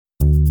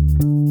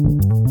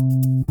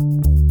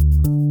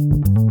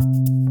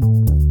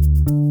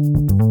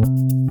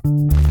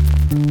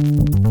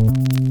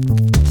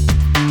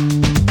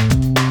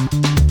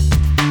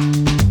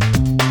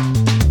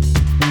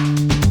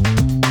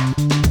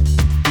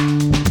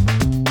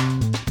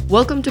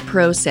Welcome to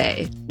Pro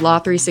Se, Law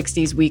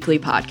 360's weekly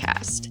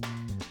podcast.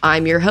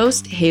 I'm your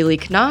host, Haley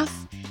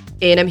Knopf,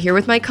 and I'm here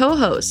with my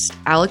co-host,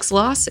 Alex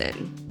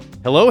Lawson.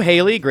 Hello,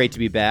 Haley. Great to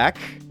be back.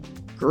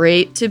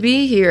 Great to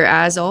be here,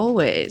 as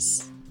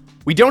always.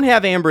 We don't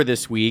have Amber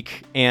this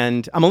week,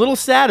 and I'm a little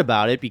sad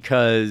about it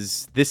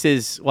because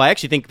I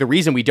actually think the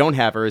reason we don't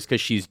have her is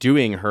because she's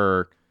doing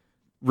her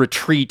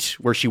retreat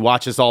where she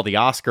watches all the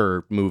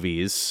Oscar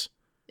movies.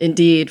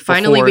 Indeed.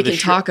 Finally, we can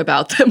talk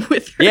about them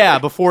with her. Yeah,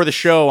 before the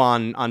show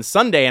on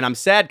Sunday, and I'm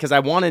sad because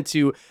I'm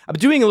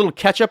doing a little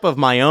catch-up of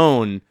my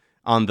own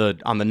on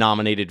the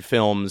nominated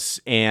films,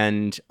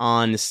 and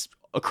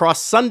across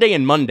Sunday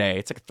and Monday,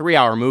 it's like a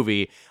 3-hour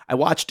movie, I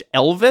watched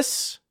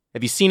Elvis.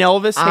 Have you seen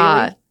Elvis,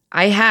 Haley?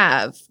 I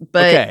have,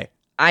 but okay.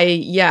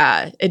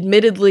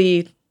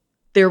 Admittedly,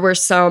 there were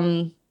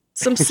some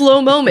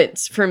slow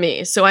moments for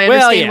me, so I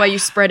understand why you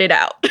spread it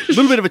out. A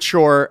little bit of a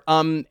chore.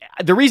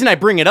 The reason I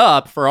bring it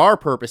up for our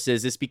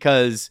purposes is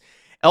because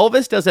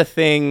Elvis does a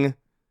thing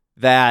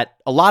that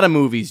a lot of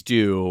movies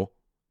do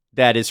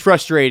that is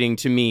frustrating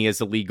to me as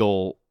a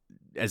legal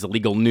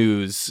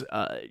news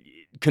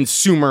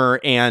consumer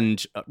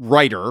and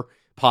writer,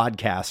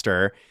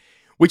 podcaster,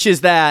 which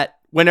is that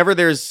whenever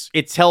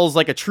it tells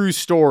like a true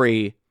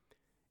story,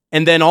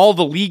 and then all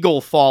the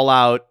legal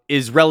fallout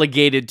is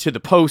relegated to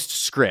the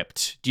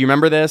postscript. Do you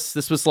remember this?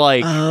 This was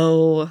like,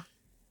 yes.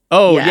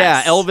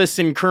 Yeah, Elvis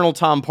and Colonel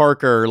Tom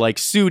Parker like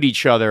sued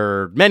each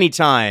other many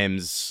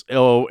times.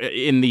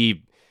 In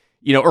the,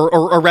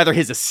 or rather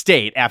his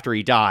estate after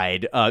he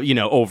died.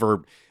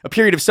 Over a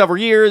period of several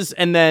years,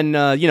 and then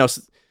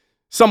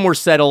some were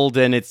settled,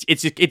 and it's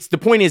the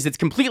point is it's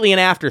completely an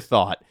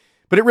afterthought.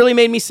 But it really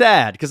made me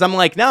sad because I'm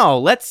like,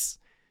 no,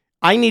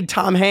 I need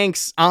Tom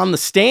Hanks on the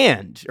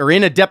stand or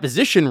in a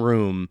deposition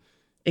room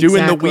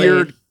doing the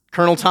weird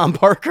Colonel Tom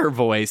Parker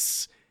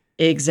voice.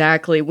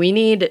 Exactly.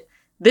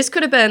 This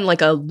could have been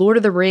like a Lord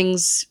of the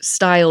Rings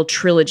style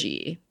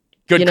trilogy.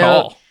 Good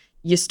call.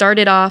 You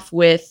started off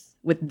with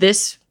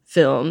this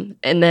film,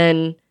 and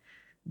then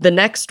the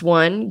next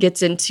one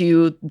gets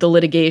into the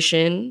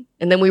litigation,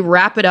 and then we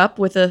wrap it up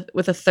with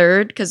a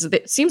third, because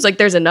it seems like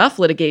there's enough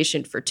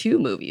litigation for 2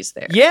 movies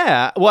there.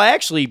 Yeah, well,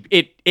 actually,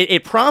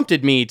 it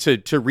prompted me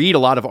to read a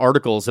lot of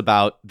articles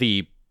about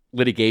the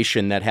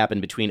litigation that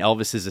happened between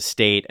Elvis's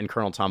estate and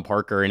Colonel Tom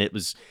Parker, and it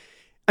was,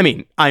 I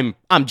mean, I'm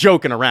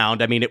joking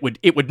around. I mean,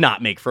 it would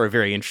not make for a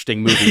very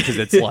interesting movie because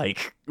it's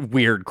like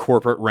weird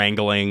corporate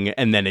wrangling,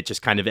 and then it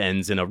just kind of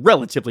ends in a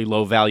relatively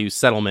low value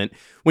settlement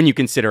when you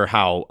consider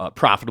how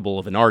profitable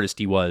of an artist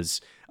he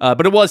was.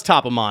 But it was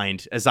top of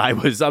mind as I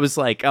was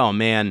like, oh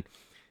man,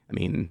 I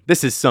mean,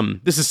 this is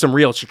some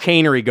real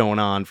chicanery going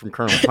on from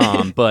Colonel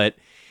Tom. But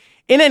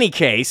in any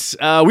case,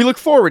 we look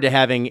forward to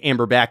having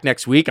Amber back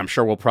next week. I'm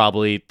sure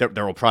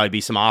there will probably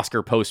be some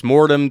Oscar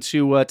postmortem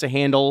to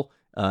handle.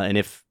 And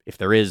if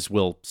there is,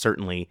 we'll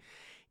certainly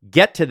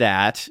get to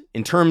that.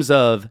 In terms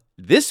of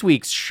this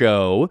week's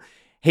show,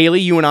 Haley,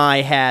 you and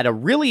I had a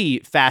really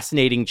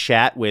fascinating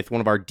chat with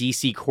one of our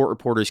DC court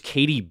reporters,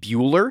 Katie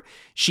Bueller.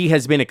 She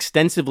has been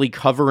extensively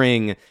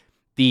covering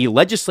the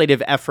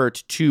legislative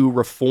effort to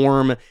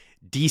reform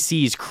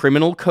DC's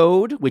criminal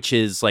code, which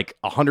is like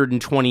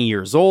 120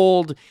 years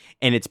old.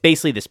 And it's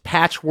basically this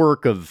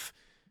patchwork of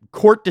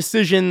court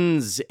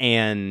decisions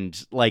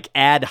and like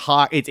ad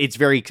hoc. It's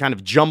very kind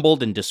of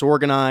jumbled and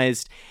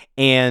disorganized,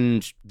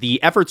 and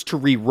the efforts to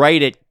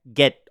rewrite it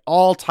get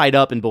all tied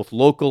up in both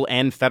local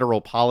and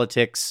federal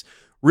politics.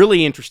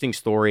 Really interesting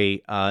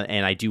story,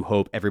 and I do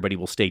hope everybody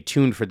will stay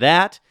tuned for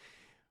that.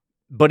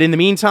 But in the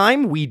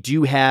meantime, we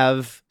do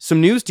have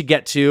some news to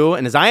get to,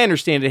 and as I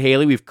understand it,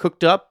 Haley, we've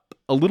cooked up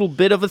a little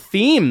bit of a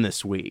theme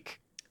this week.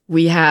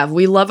 We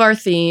love our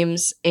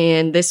themes,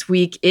 and this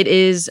week it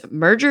is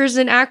mergers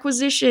and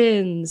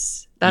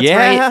acquisitions. That's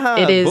right.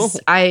 It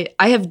is. I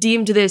have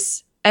deemed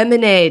this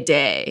M&A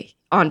Day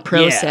on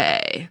Pro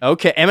Se.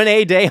 Okay,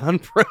 M&A Day on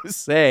Pro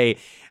Se.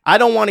 I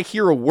don't want to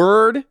hear a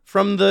word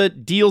from the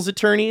deals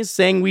attorneys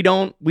saying we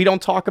don't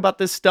talk about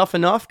this stuff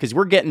enough, because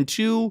we're getting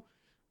 2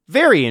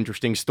 very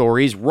interesting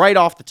stories right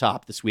off the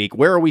top this week.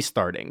 Where are we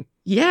starting?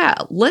 Yeah,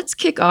 let's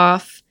kick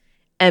off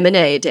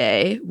M&A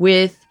Day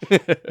with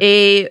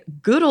a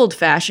good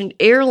old-fashioned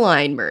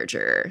airline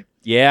merger.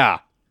 Yeah.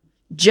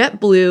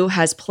 JetBlue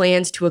has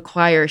plans to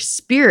acquire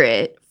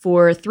Spirit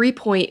for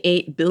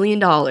 $3.8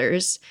 billion,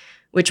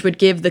 which would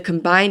give the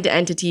combined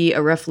entity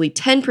a roughly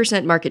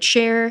 10% market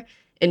share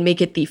and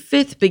make it the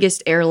 5th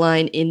biggest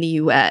airline in the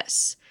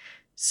U.S.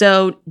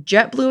 So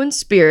JetBlue and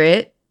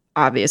Spirit,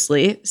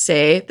 obviously,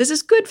 say this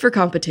is good for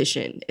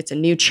competition. It's a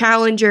new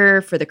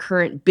challenger for the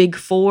current Big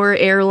Four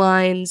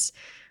airlines,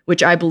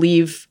 which I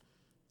believe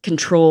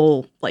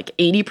control like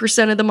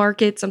 80% of the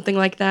market, something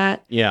like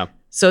that. Yeah.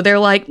 So they're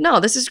like, no,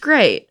 this is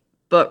great.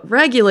 But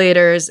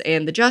regulators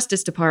and the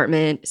Justice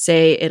Department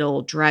say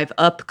it'll drive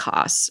up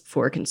costs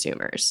for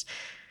consumers.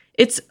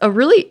 It's a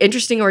really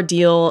interesting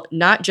ordeal,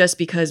 not just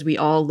because we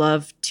all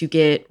love to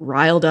get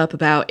riled up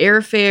about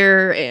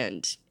airfare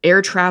and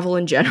air travel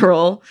in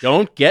general.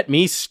 Don't get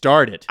me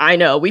started. I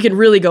know we could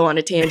really go on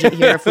a tangent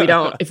here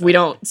if we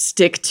don't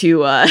stick to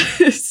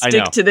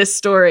to this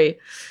story.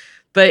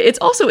 But it's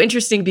also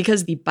interesting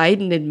because the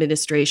Biden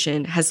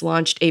administration has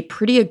launched a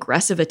pretty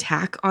aggressive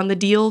attack on the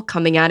deal,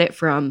 coming at it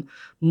from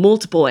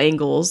multiple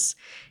angles.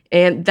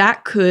 And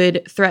that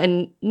could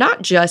threaten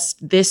not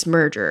just this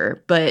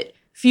merger, but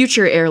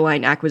future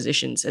airline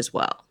acquisitions as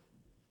well.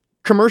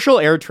 Commercial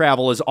air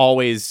travel is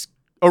always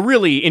a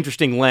really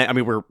interesting lens. I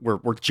mean,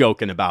 we're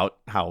joking about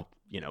how,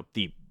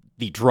 the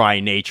dry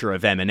nature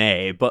of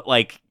M&A, but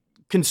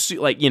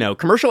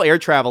commercial air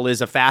travel is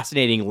a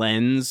fascinating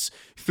lens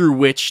through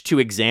which to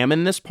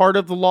examine this part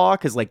of the law,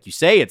 because like you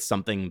say, it's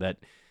something that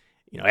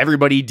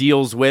everybody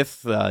deals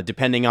with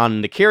depending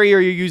on the carrier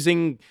you're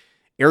using.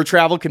 Air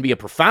travel can be a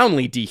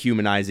profoundly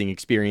dehumanizing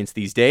experience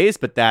these days,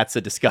 but that's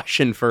a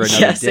discussion for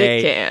another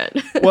day. Yes,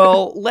 it can.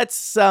 Well,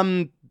 let's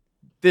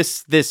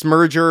this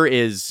merger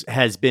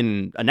has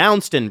been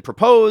announced and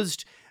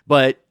proposed,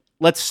 but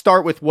let's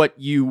start with what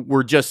you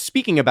were just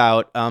speaking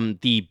about,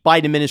 the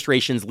Biden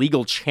administration's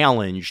legal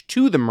challenge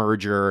to the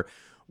merger.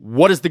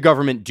 What is the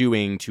government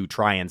doing to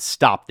try and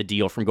stop the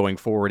deal from going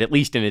forward, at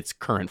least in its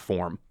current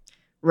form?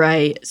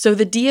 Right. So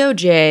the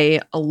DOJ,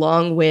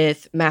 along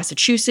with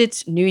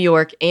Massachusetts, New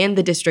York, and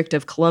the District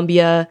of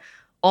Columbia,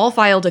 all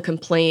filed a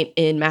complaint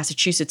in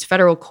Massachusetts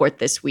federal court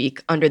this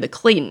week under the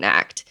Clayton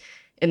Act.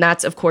 And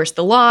that's, of course,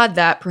 the law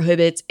that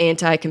prohibits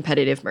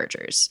anti-competitive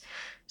mergers.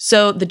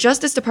 So the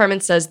Justice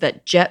Department says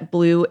that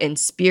JetBlue and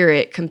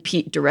Spirit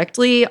compete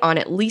directly on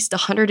at least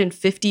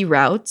 150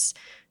 routes,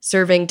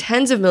 serving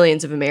tens of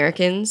millions of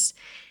Americans.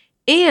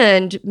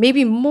 And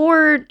maybe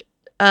more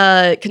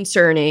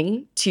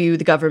concerning to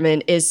the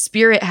government is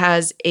Spirit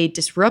has a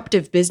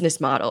disruptive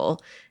business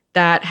model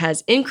that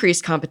has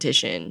increased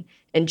competition,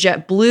 and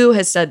JetBlue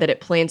has said that it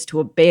plans to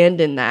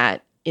abandon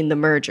that in the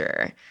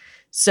merger.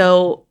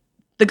 So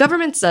the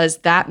government says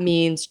that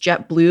means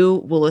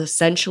JetBlue will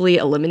essentially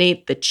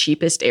eliminate the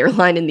cheapest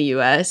airline in the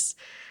US,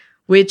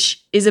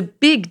 which is a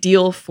big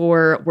deal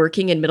for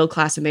working and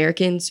middle-class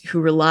Americans who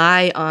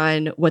rely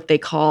on what they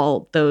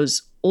call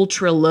those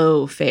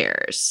ultra-low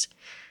fares.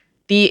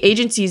 The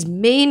agency's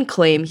main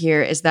claim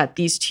here is that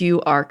these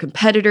two are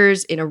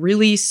competitors in a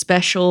really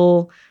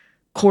special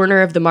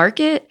corner of the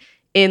market,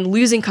 and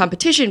losing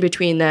competition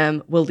between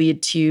them will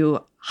lead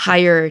to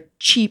higher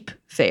cheap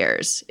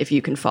fares, if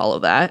you can follow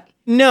that.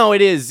 No,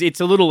 it is. It's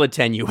a little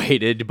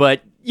attenuated,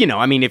 but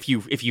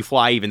if you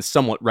fly even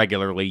somewhat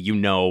regularly, you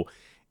know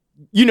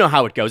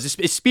how it goes.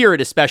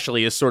 Spirit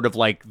especially is sort of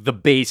like the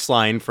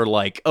baseline for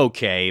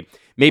okay,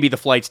 maybe the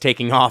flight's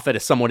taking off at a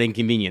somewhat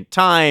inconvenient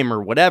time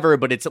or whatever,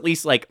 but it's at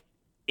least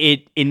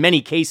it, in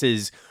many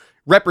cases,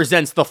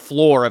 represents the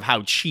floor of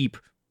how cheap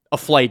a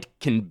flight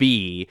can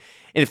be.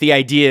 And if the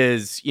idea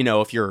is,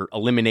 if you're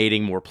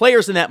eliminating more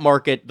players in that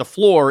market, the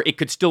floor, it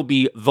could still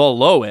be the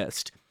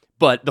lowest,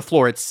 but the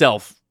floor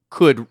itself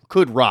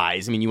could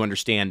rise. I mean, you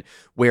understand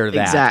where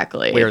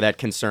that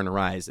concern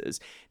arises.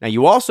 Now,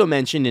 you also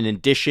mentioned, in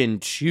addition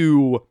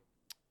to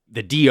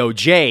the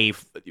DOJ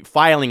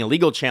filing a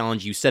legal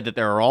challenge, you said that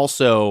there are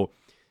also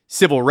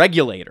civil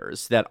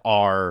regulators that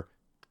are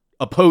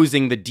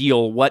opposing the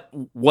deal.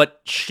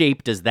 What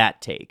shape does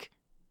that take?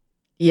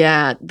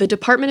 Yeah, the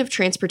Department of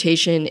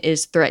Transportation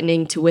is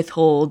threatening to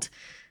withhold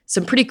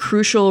some pretty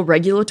crucial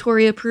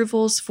regulatory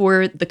approvals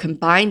for the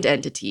combined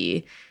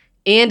entity,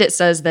 and it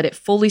says that it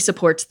fully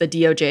supports the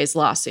DOJ's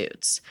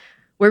lawsuits.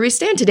 Where we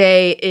stand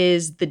today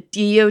is the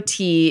DOT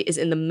is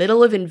in the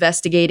middle of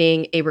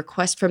investigating a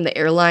request from the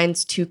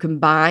airlines to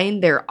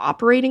combine their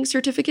operating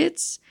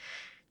certificates.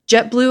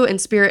 JetBlue and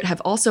Spirit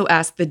have also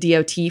asked the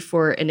DOT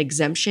for an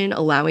exemption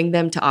allowing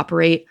them to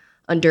operate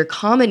under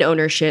common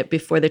ownership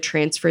before the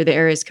transfer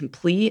there is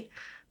complete.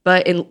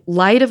 But in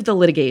light of the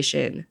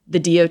litigation, the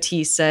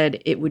DOT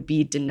said it would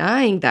be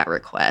denying that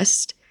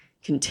request,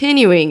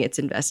 continuing its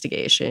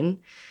investigation.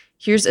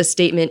 Here's a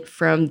statement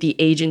from the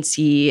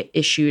agency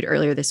issued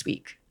earlier this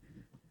week.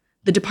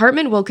 The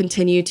department will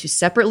continue to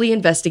separately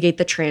investigate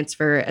the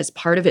transfer as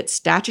part of its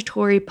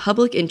statutory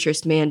public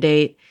interest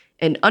mandate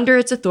and under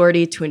its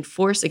authority to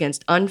enforce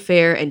against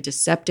unfair and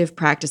deceptive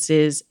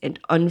practices and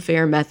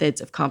unfair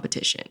methods of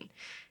competition.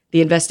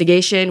 The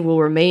investigation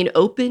will remain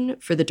open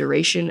for the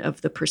duration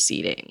of the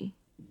proceeding.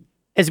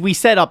 As we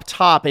said up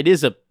top, it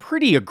is a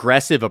pretty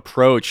aggressive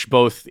approach,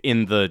 both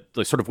in the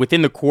sort of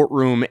within the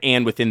courtroom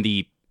and within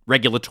the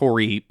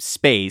regulatory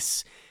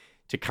space,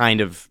 to kind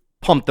of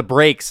pump the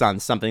brakes on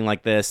something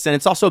like this. And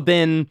it's also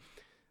been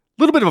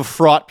a little bit of a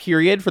fraught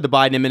period for the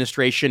Biden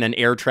administration and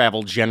air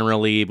travel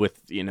generally, with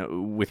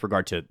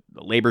regard to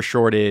the labor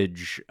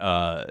shortage,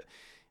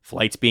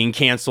 flights being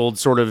canceled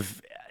sort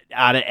of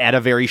at a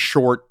very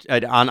short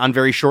on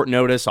very short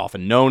notice,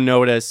 often no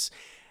notice.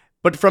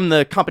 But from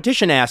the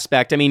competition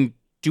aspect, I mean,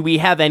 do we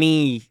have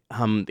any?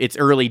 It's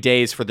early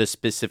days for the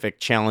specific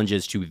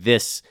challenges to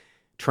this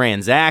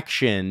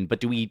transaction,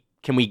 but do we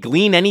can we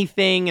glean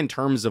anything in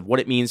terms of what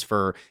it means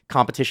for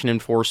competition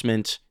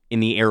enforcement in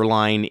the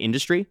airline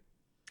industry?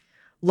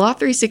 Law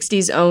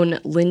 360's own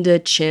Linda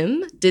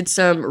Chim did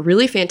some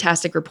really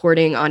fantastic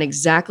reporting on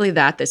exactly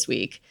that this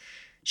week.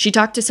 She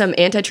talked to some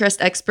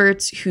antitrust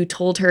experts who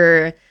told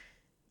her,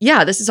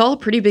 yeah, this is all a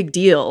pretty big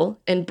deal.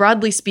 And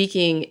broadly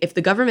speaking, if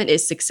the government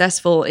is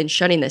successful in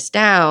shutting this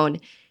down,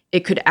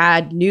 it could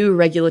add new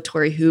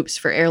regulatory hoops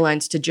for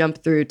airlines to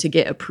jump through to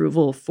get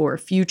approval for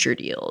future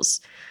deals.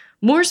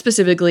 More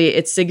specifically,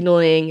 it's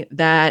signaling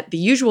that the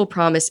usual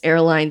promise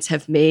airlines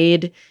have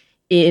made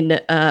in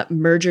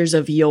mergers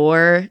of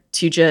yore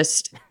to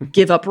just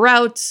give up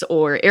routes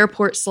or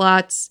airport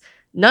slots,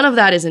 none of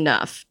that is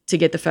enough to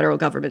get the federal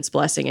government's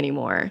blessing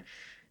anymore.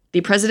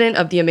 The president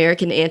of the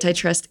American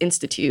Antitrust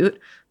Institute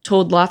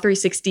told Law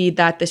 360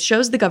 that this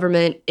shows the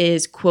government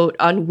is, quote,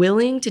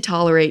 unwilling to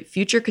tolerate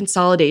future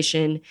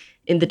consolidation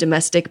in the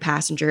domestic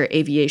passenger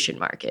aviation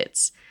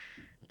markets.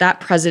 That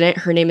president,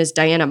 her name is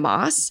Diana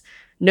Moss,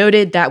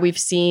 noted that we've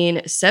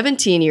seen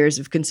 17 years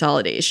of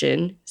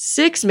consolidation,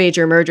 6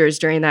 major mergers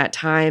during that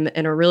time,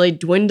 and a really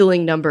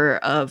dwindling number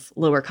of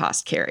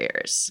lower-cost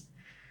carriers.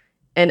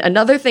 And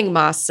another thing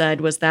Moss said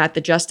was that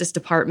the Justice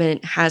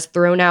Department has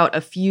thrown out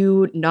a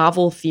few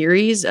novel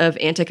theories of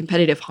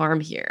anti-competitive harm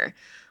here.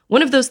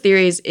 One of those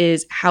theories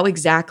is how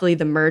exactly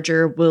the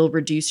merger will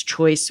reduce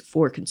choice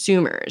for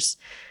consumers.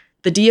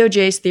 The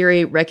DOJ's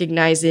theory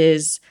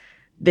recognizes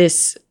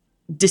this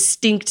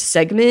distinct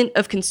segment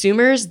of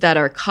consumers that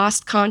are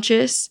cost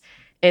conscious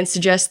and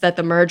suggests that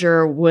the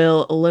merger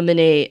will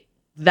eliminate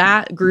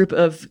that group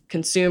of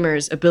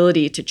consumers'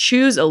 ability to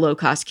choose a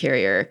low-cost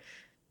carrier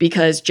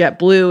because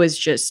JetBlue is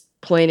just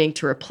planning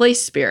to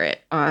replace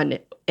Spirit on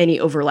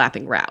any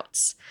overlapping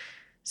routes.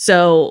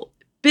 So,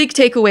 big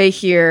takeaway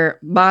here,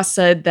 Moss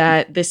said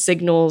that this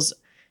signals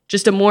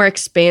just a more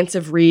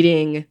expansive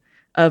reading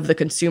of the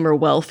consumer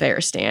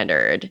welfare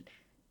standard,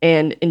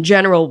 and in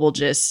general will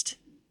just,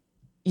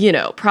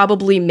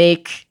 probably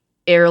make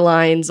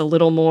airlines a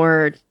little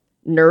more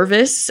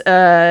nervous,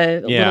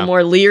 a little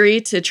more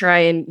leery to try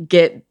and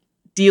get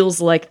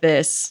deals like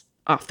this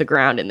off the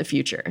ground in the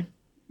future.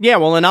 Yeah,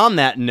 well, and on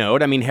that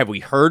note, I mean, have we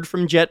heard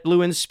from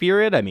JetBlue and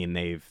Spirit? I mean,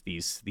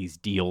 these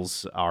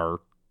deals are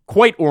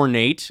quite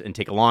ornate and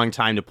take a long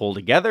time to pull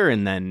together,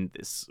 and then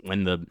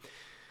when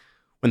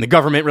the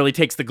government really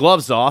takes the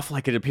gloves off,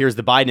 like it appears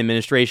the Biden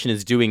administration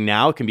is doing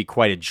now, it can be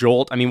quite a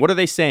jolt. I mean, what are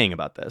they saying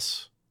about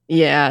this?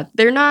 Yeah,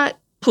 they're not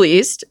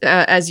pleased,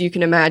 as you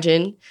can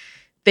imagine.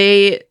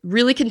 They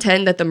really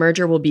contend that the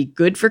merger will be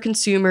good for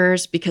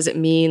consumers because it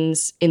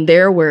means, in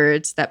their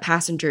words, that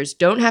passengers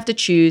don't have to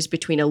choose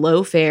between a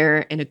low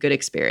fare and a good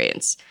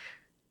experience.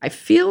 I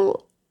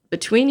feel,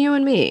 between you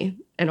and me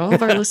and all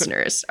of our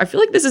listeners, I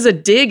feel like this is a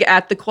dig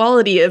at the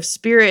quality of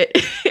Spirit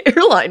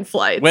airline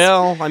flights.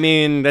 Well, I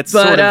mean,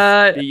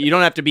 you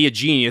don't have to be a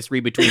genius,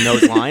 read between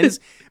those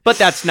lines, but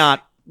that's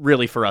not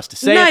really for us to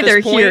say at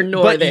this point. Neither here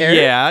nor there.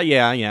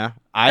 Yeah.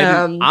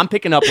 I'm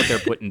picking up what they're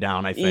putting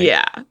down, I think.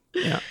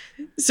 Yeah.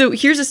 So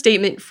here's a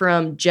statement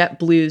from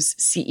JetBlue's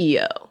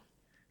CEO.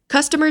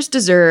 Customers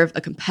deserve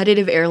a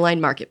competitive airline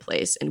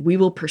marketplace, and we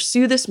will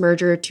pursue this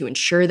merger to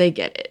ensure they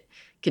get it,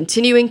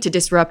 continuing to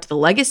disrupt the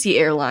legacy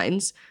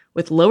airlines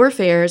with lower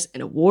fares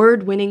and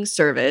award-winning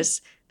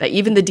service that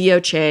even the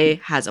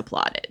DOJ has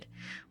applauded.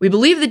 We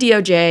believe the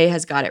DOJ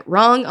has got it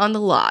wrong on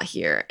the law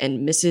here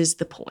and misses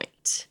the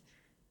point.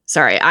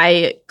 Sorry,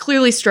 I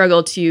clearly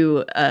struggle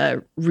to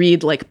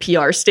read like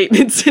PR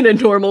statements in a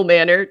normal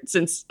manner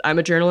since I'm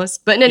a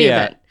journalist. But in any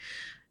event,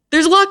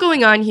 there's a lot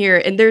going on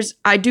here. And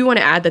I do want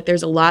to add that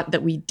there's a lot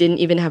that we didn't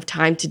even have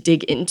time to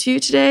dig into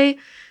today.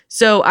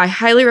 So I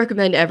highly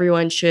recommend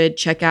everyone should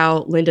check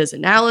out Linda's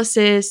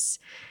analysis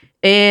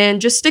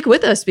and just stick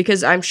with us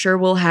because I'm sure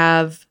we'll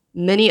have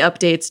many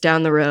updates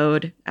down the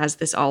road as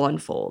this all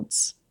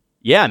unfolds.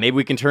 Yeah, maybe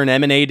we can turn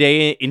M&A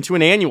Day into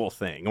an annual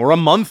thing or a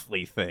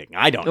monthly thing.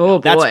 I don't know. Oh,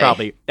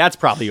 boy. That's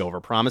probably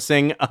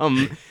overpromising.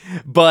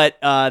 But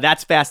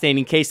that's a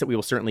fascinating case that we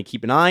will certainly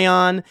keep an eye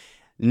on.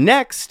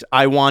 Next,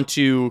 I want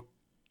to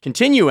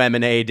continue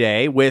M&A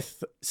Day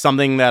with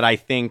something that I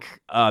think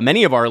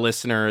many of our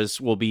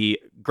listeners will be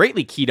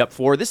greatly keyed up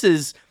for. This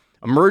is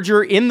a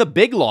merger in the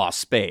big law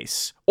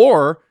space,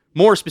 or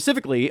more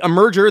specifically, a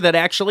merger that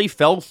actually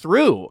fell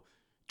through.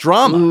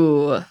 Drama.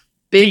 Ooh,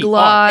 big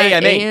law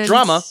and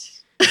drama.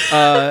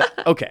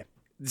 Okay.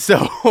 So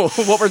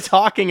what we're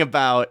talking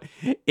about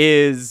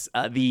is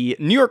the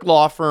New York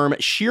law firm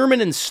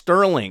Shearman and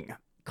Sterling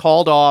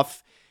called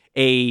off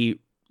a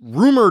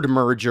rumored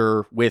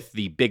merger with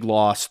the big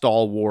law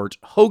stalwart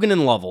Hogan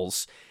and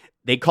Lovells.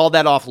 They called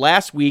that off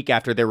last week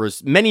after there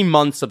was many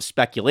months of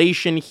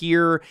speculation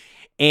here.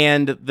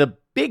 And the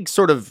big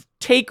sort of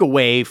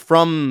takeaway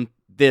from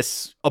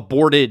this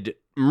aborted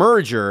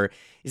merger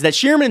is that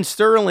Shearman and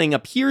Sterling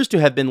appears to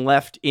have been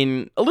left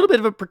in a little bit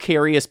of a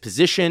precarious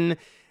position.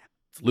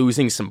 It's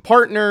losing some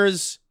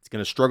partners. It's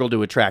going to struggle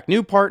to attract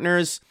new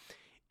partners.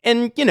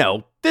 And,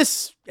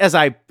 this, as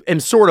I am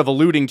sort of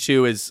alluding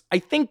to, is I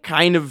think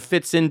kind of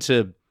fits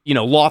into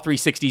Law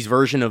 360's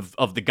version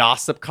of the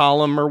gossip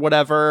column or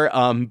whatever.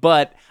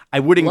 But I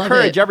would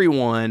encourage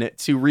everyone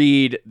to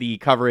read the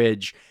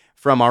coverage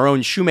from our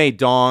own Shumei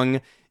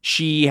Dong.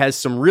 She has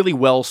some really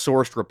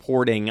well-sourced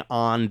reporting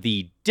on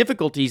the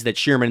difficulties that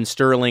Shearman and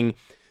Sterling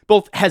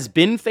both has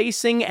been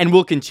facing and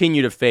will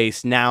continue to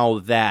face now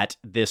that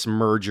this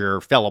merger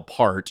fell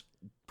apart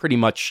pretty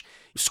much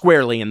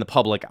squarely in the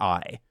public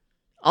eye.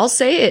 I'll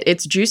say it.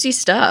 It's juicy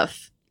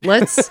stuff.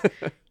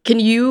 Can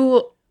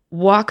you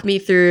walk me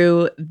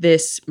through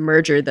this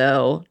merger,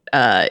 though,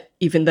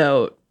 even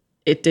though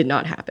it did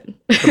not happen?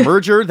 The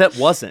merger that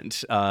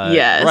wasn't.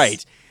 Yes.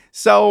 Right.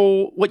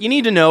 So what you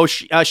need to know,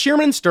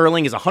 Shearman &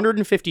 Sterling is a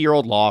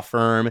 150-year-old law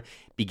firm,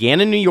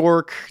 began in New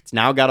York. It's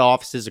now got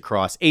offices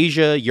across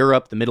Asia,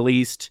 Europe, the Middle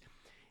East.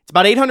 It's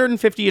about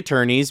 850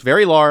 attorneys,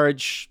 very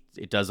large.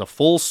 It does a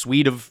full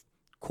suite of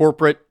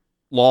corporate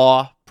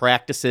law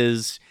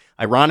practices.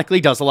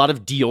 Ironically, does a lot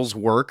of deals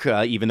work,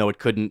 even though it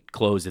couldn't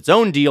close its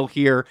own deal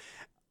here.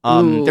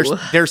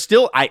 They're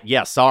still, I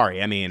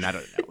don't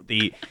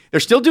know. They're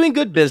still doing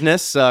good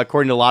business,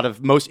 according to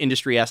most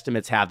industry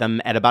estimates have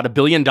them at about $1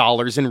 billion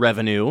in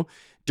revenue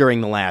during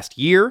the last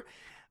year.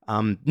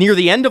 Near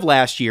the end of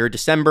last year,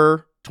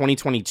 December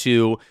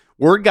 2022,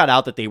 word got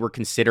out that they were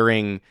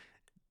considering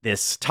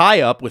this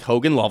tie-up with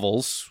Hogan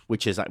Lovells,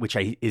 which is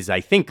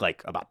I think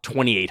like about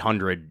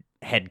 2,800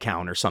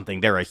 headcount or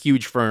something. They're a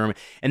huge firm,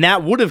 and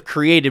that would have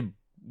created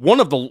one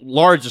of the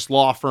largest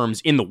law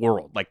firms in the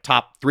world, like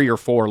top 3 or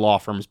 4 law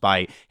firms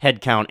by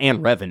headcount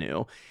and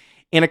revenue.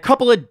 And a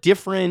couple of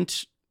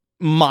different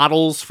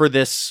models for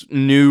this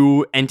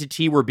new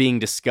entity were being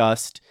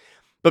discussed,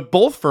 but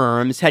both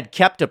firms had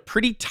kept a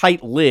pretty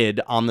tight lid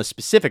on the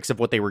specifics of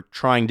what they were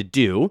trying to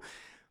do.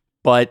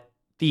 But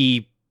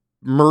the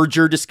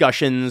merger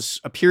discussions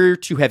appear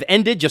to have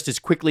ended just as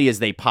quickly as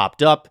they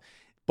popped up.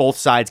 Both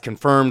sides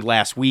confirmed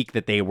last week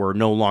that they were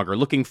no longer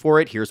looking for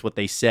it. Here's what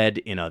they said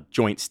in a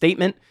joint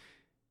statement.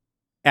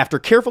 After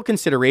careful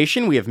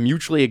consideration, we have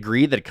mutually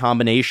agreed that a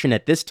combination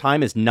at this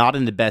time is not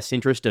in the best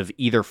interest of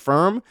either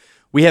firm.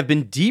 We have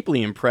been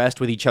deeply impressed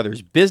with each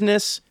other's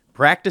business,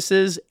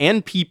 practices,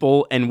 and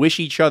people, and wish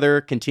each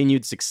other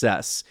continued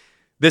success.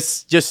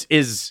 This just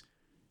is,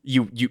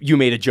 you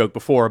made a joke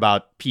before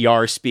about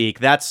PR speak.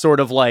 That's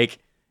sort of like,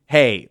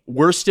 hey,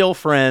 we're still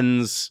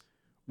friends.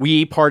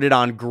 We parted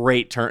on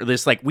great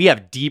terms. We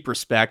have deep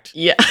respect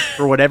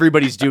for what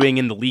everybody's doing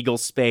in the legal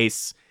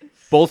space.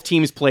 Both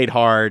teams played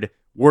hard.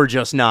 We're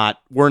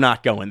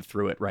not going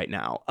through it right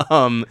now.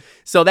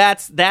 So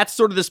that's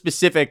sort of the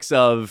specifics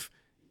of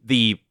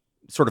the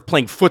sort of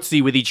playing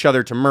footsie with each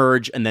other to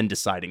merge and then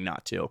deciding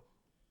not to.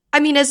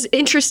 I mean, as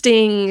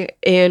interesting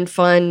and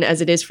fun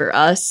as it is for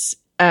us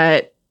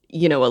at,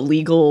 a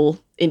legal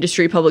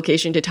industry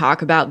publication to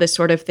talk about this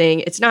sort of thing,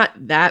 it's not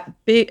that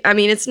big. I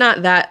mean, it's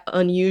not that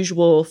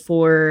unusual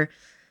for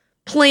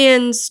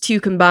plans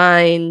to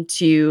combine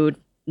to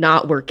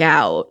not work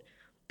out.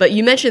 But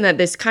you mentioned that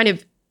this kind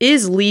of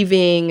is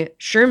leaving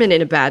Shearman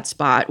in a bad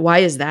spot. Why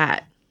is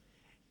that?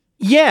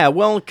 Yeah,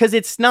 well, because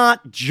it's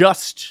not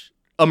just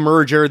a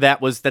merger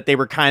that they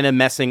were kind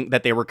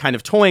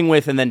of toying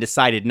with and then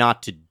decided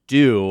not to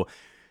do.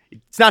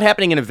 It's not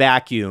happening in a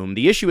vacuum.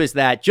 The issue is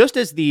that just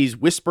as these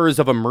whispers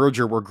of a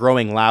merger were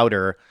growing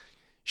louder,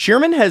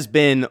 Shearman has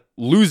been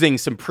losing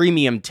some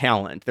premium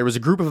talent. There was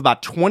a group of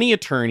about 20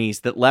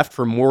 attorneys that left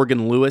for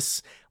Morgan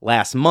Lewis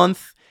last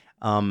month,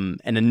 and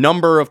a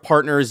number of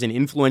partners in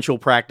influential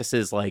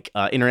practices like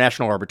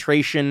international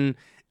arbitration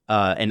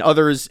and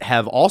others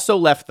have also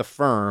left the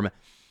firm.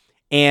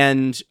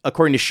 And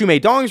according to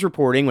Shumei Dong's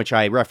reporting, which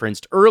I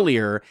referenced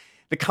earlier,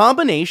 the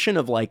combination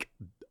of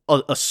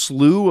a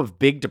slew of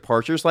big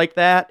departures like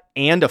that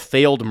and a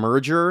failed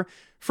merger,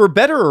 for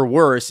better or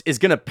worse, is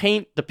going to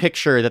paint the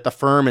picture that the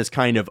firm is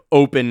kind of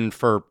open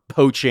for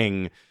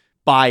poaching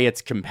by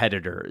its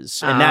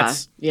competitors. And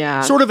that's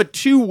sort of a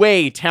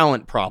two-way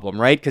talent problem,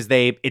 right? Because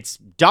it's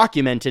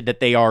documented that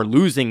they are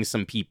losing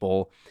some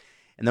people.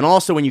 And then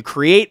also when you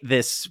create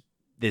this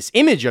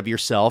image of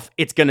yourself,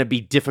 it's going to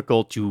be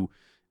difficult to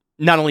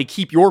not only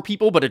keep your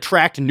people, but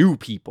attract new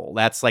people.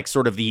 That's like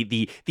sort of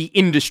the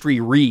industry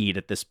read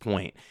at this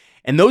point.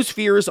 And those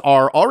fears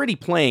are already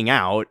playing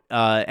out.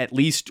 At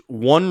least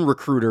one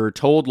recruiter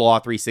told Law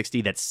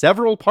 360 that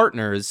several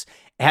partners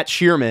at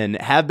Shearman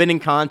have been in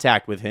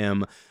contact with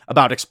him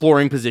about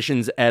exploring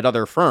positions at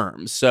other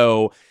firms.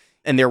 So,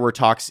 and there were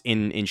talks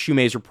in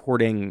Shumei's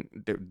reporting,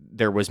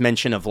 there was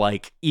mention of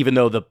even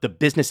though the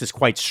business is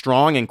quite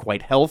strong and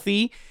quite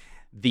healthy,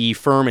 the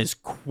firm is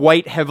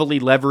quite heavily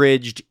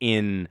leveraged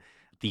in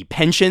the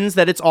pensions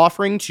that it's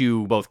offering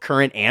to both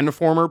current and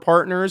former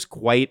partners,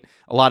 quite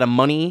a lot of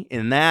money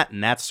in that,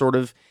 and that's sort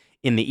of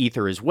in the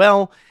ether as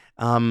well.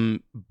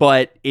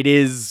 But it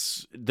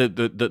is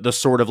the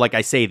sort of, like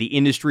I say, the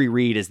industry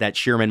read is that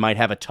Shearman might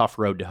have a tough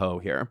road to hoe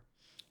here.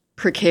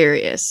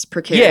 Precarious.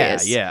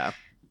 Yeah.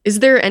 Is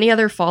there any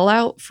other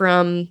fallout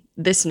from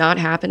this not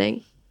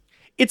happening?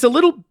 It's a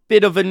little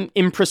bit of an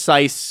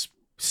imprecise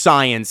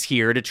science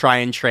here to try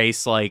and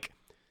trace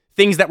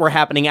things that were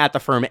happening at the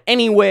firm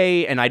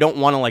anyway, and I don't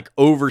want to like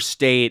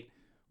overstate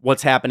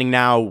what's happening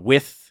now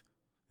with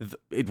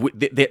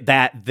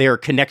that their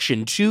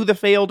connection to the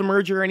failed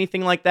merger or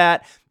anything like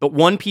that. But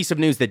one piece of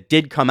news that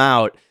did come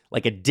out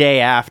like a day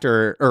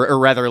after, or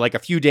rather like a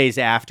few days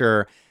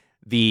after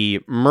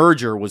the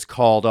merger was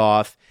called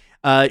off,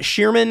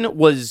 Shearman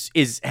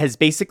has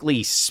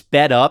basically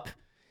sped up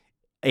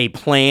a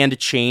planned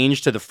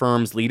change to the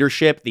firm's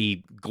leadership.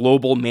 The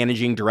global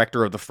managing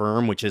director of the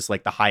firm, which is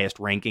like the highest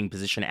ranking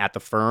position at the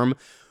firm,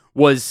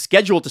 was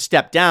scheduled to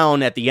step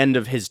down at the end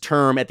of his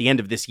term at the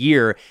end of this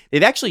year.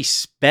 They've actually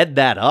sped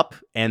that up,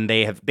 and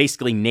they have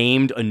basically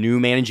named a new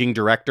managing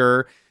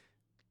director.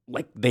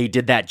 Like they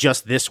did that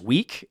just this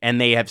week,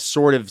 and they have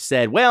sort of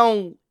said,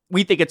 well,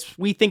 we think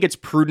it's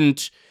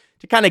prudent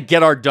to kind of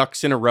get our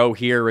ducks in a row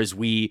here as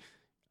we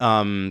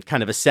kind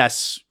of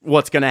assess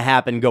what's going to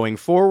happen going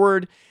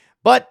forward.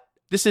 But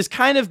this has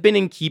kind of been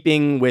in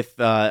keeping with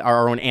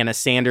our own Anna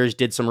Sanders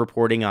did some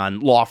reporting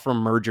on law firm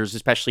mergers,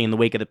 especially in the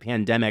wake of the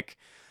pandemic,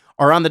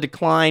 are on the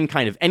decline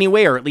kind of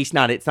anyway, or at least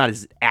it's not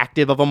as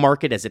active of a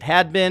market as it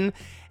had been.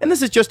 And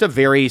this is just a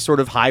very sort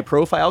of high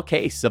profile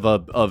case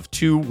of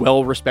two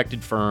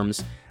well-respected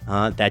firms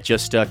that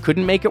just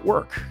couldn't make it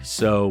work.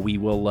 So we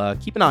will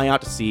keep an eye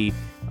out to see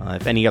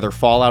if any other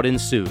fallout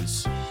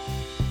ensues.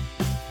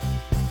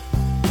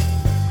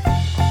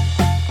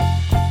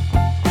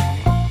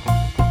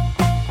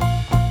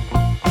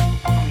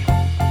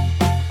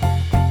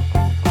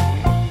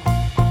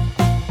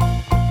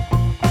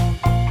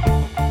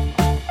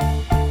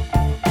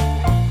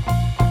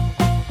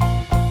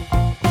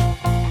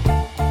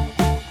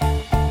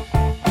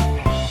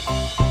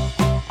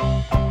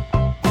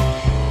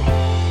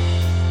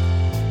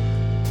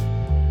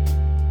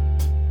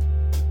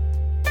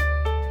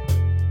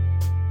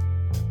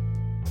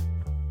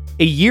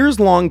 A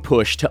years-long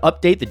push to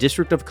update the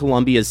District of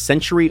Columbia's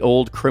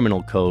century-old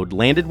criminal code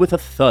landed with a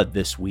thud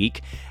this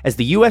week as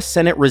the U.S.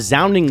 Senate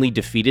resoundingly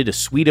defeated a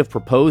suite of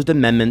proposed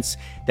amendments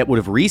that would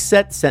have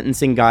reset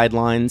sentencing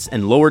guidelines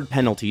and lowered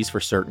penalties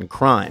for certain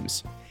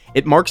crimes.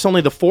 It marks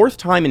only the fourth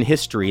time in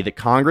history that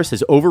Congress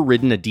has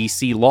overridden a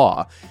D.C.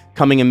 law,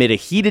 coming amid a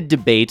heated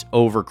debate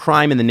over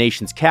crime in the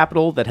nation's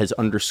capital that has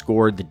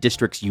underscored the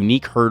district's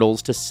unique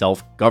hurdles to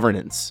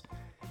self-governance.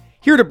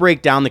 Here to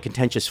break down the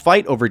contentious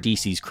fight over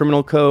DC's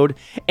criminal code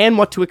and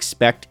what to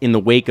expect in the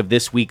wake of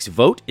this week's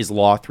vote is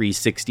Law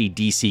 360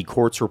 DC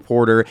Courts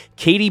reporter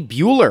Katie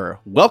Bueller.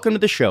 Welcome to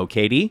the show,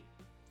 Katie.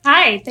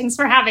 Hi, thanks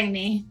for having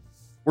me.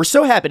 We're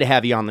so happy to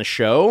have you on the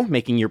show,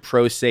 making your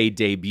pro se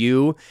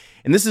debut.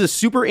 And this is a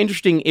super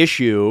interesting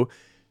issue,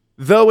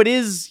 though it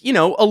is,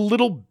 a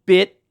little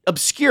bit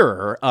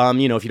obscure.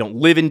 If you don't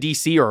live in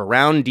DC or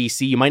around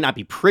DC, you might not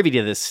be privy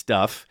to this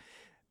stuff.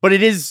 But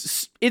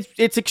it's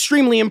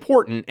extremely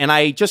important, and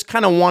I just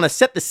kind of want to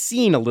set the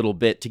scene a little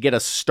bit to get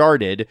us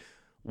started.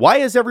 Why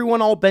is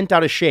everyone all bent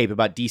out of shape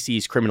about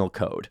DC's criminal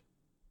code?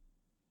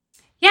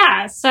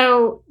 Yeah,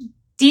 so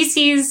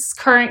DC's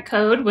current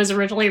code was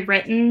originally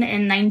written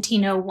in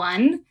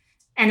 1901,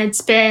 and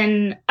it's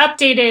been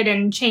updated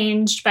and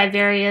changed by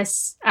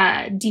various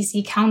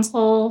DC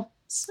councils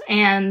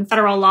and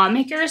federal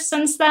lawmakers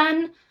since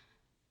then.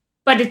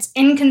 But it's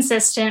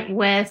inconsistent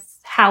with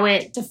how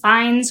it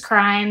defines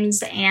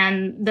crimes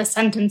and the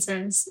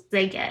sentences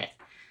they get.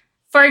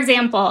 For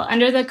example,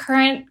 under the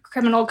current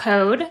criminal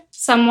code,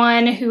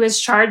 someone who is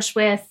charged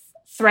with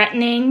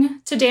threatening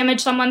to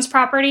damage someone's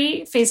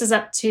property faces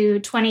up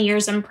to 20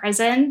 years in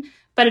prison,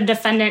 but a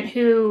defendant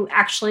who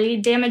actually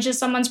damages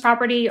someone's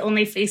property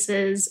only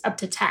faces up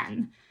to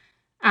 10.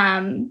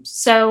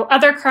 So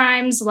other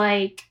crimes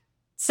like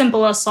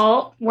simple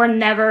assault were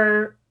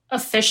never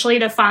officially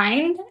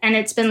defined, and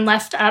it's been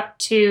left up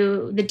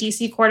to the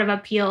DC Court of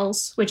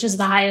Appeals, which is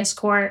the highest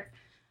court,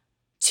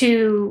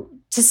 to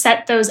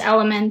set those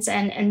elements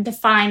and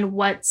define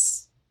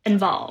what's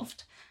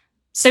involved.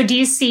 So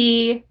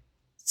DC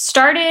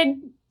started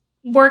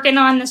working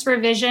on this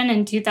revision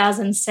in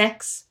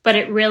 2006, but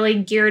it really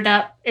geared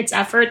up its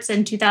efforts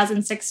in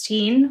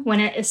 2016 when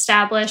it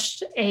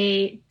established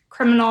a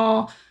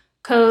criminal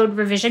code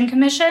revision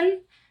commission.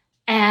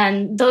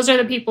 And those are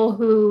the people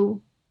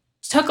who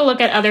took a look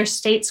at other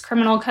states'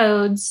 criminal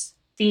codes,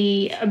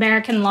 the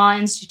American Law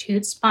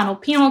Institute's Model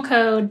Penal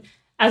Code,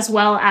 as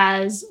well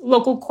as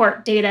local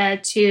court data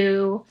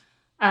to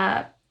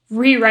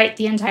rewrite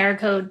the entire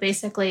code,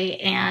 basically,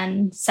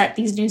 and set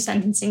these new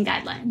sentencing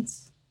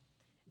guidelines.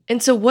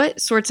 And so what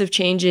sorts of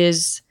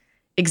changes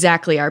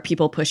exactly are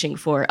people pushing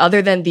for,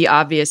 other than the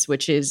obvious,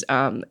 which is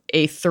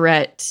a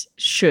threat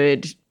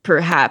should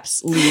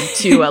perhaps lead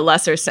to a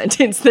lesser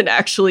sentence than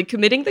actually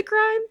committing the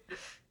crime?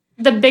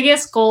 The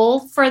biggest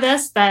goal for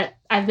this that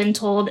I've been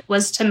told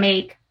was to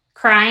make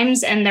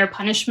crimes and their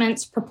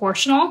punishments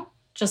proportional,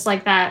 just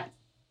like that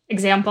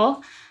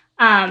example.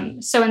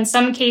 So in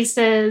some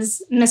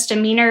cases,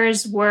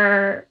 misdemeanors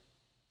were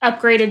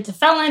upgraded to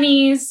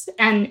felonies,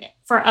 and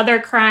for other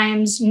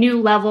crimes, new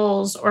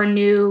levels or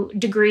new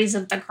degrees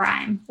of the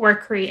crime were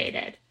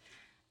created.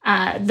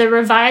 The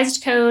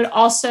revised code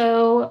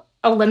also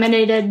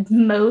eliminated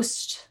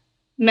most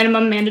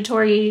minimum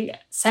mandatory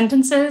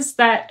sentences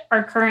that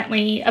are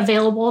currently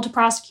available to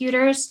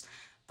prosecutors,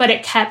 but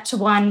it kept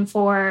one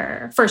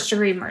for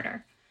first-degree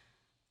murder.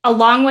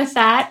 Along with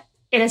that,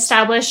 it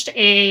established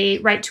a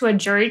right to a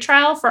jury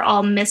trial for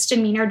all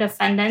misdemeanor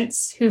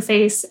defendants who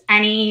face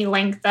any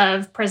length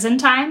of prison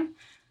time.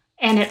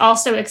 And it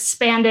also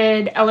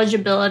expanded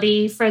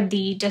eligibility for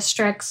the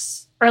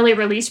district's early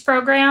release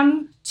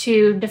program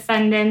to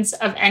defendants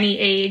of any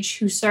age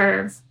who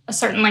serve a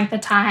certain length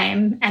of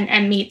time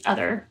and meet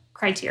other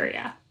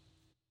criteria.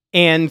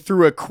 And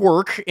through a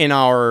quirk in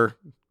our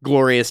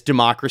glorious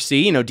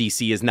democracy,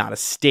 DC is not a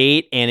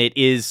state, and it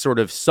is sort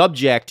of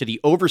subject to the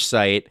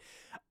oversight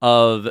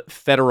of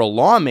federal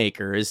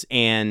lawmakers.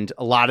 And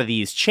a lot of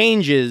these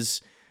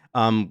changes,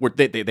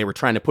 they were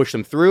trying to push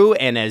them through.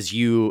 And as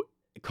you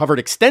covered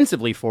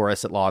extensively for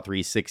us at Law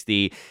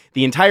 360,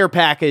 the entire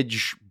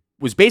package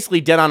was basically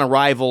dead on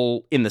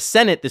arrival in the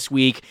Senate this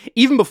week,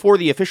 even before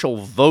the official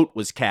vote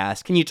was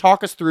cast. Can you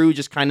talk us through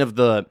just kind of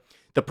the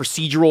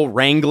procedural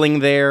wrangling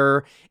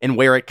there and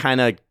where it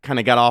kind of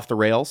got off the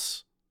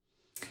rails?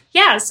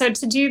 Yeah, so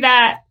to do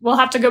that, we'll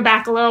have to go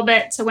back a little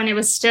bit to when it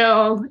was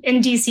still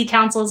in DC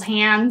Council's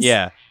hands.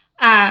 Yeah.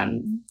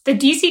 The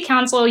DC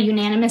Council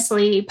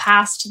unanimously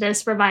passed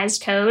this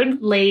revised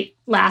code late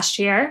last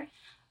year,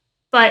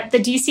 but the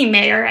DC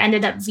mayor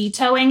ended up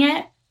vetoing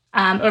it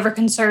over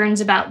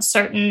concerns about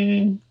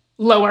certain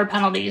lower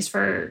penalties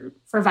for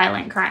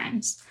violent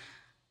crimes.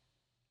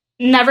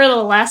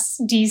 Nevertheless,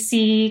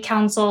 DC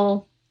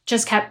Council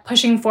just kept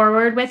pushing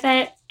forward with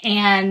it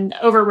and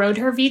overrode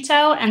her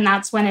veto, and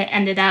that's when it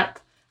ended up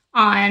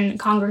on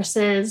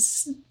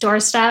Congress's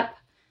doorstep.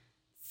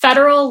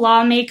 Federal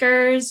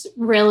lawmakers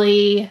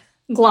really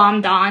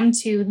glommed on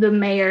to the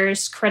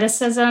mayor's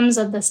criticisms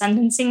of the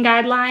sentencing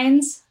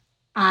guidelines,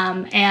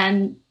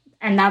 and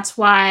that's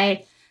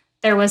why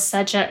there was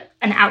such an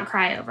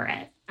outcry over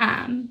it.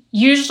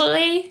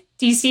 Usually,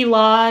 DC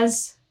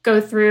laws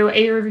go through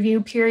a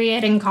review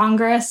period in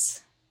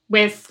Congress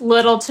with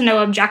little to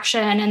no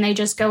objection, and they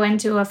just go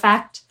into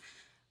effect.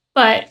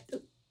 But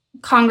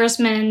Congress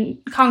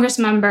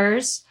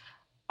members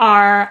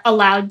are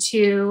allowed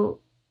to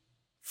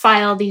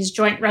file these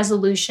joint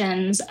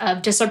resolutions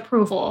of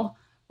disapproval,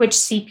 which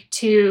seek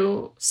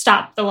to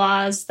stop the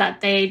laws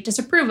that they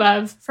disapprove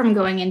of from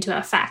going into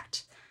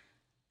effect.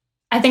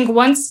 I think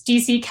once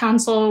DC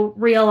Council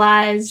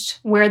realized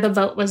where the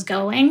vote was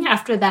going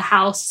after the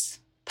House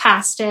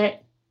passed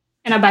it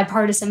in a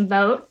bipartisan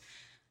vote,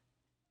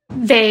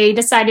 they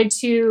decided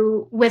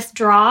to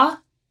withdraw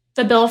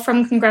the bill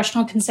from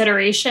congressional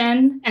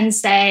consideration and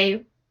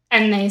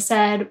they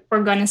said,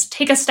 we're going to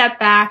take a step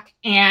back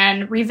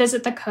and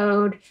revisit the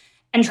code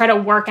and try to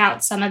work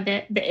out some of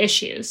the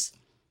issues.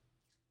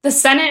 The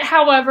Senate,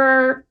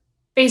 however,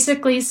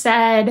 basically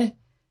said,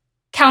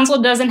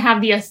 Council doesn't have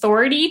the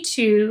authority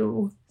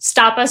to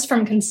stop us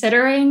from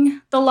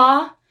considering the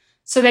law,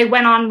 so they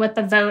went on with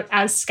the vote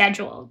as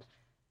scheduled.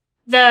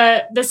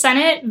 The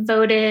Senate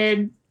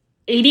voted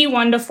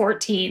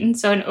 81-14,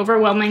 so an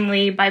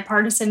overwhelmingly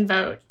bipartisan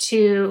vote,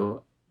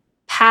 to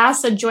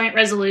pass a joint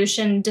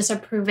resolution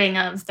disapproving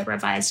of the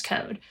revised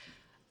code,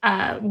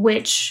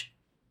 which,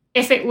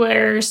 if it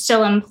were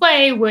still in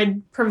play,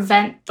 would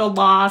prevent the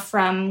law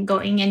from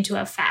going into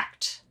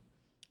effect.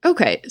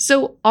 Okay,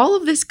 so all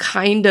of this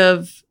kind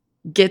of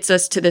gets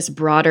us to this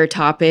broader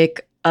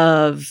topic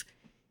of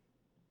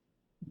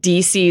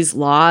DC's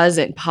laws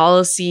and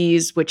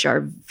policies, which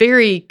are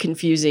very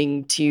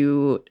confusing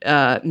to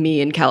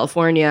me in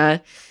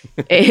California,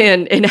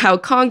 and how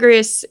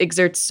Congress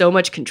exerts so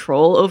much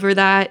control over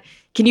that.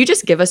 Can you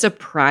just give us a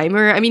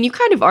primer? I mean, you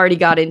kind of already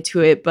got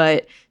into it,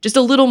 but just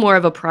a little more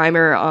of a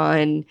primer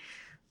on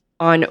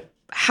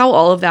how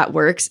all of that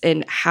works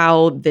and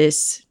how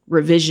this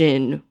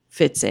revision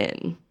fits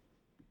in.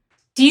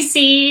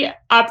 DC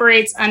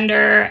operates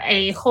under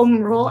a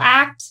Home Rule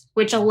Act,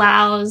 which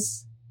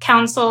allows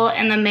Council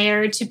and the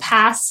mayor to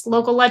pass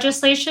local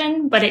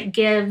legislation, but it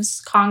gives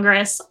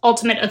Congress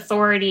ultimate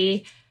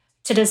authority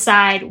to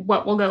decide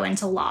what will go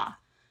into law.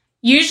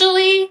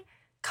 Usually,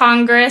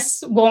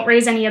 Congress won't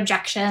raise any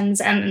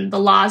objections and the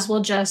laws will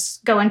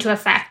just go into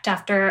effect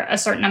after a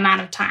certain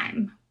amount of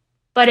time.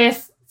 But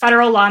if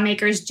federal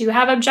lawmakers do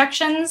have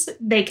objections,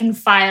 they can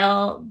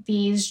file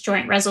these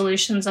joint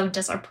resolutions of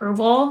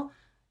disapproval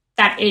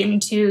that aim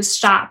to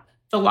stop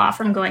the law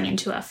from going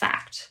into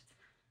effect.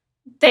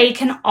 They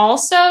can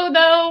also,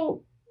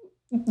 though,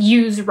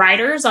 use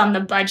riders on the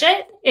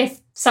budget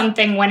if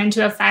something went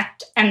into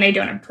effect and they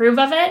don't approve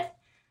of it.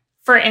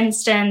 For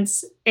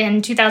instance,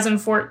 in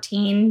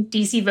 2014,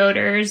 DC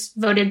voters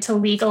voted to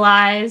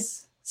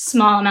legalize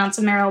small amounts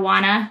of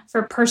marijuana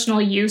for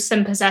personal use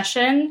and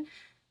possession,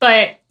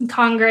 but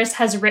Congress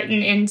has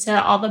written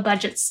into all the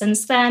budgets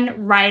since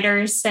then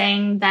riders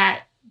saying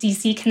that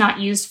DC cannot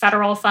use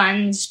federal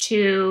funds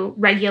to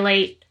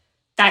regulate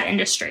that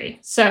industry.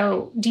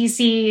 So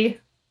DC,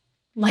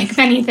 like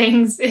many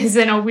things, is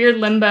in a weird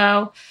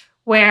limbo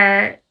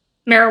where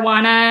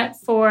marijuana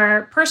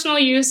for personal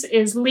use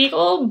is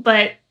legal,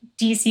 but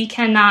DC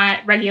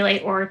cannot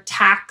regulate or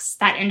tax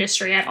that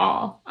industry at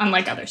all,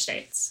 unlike other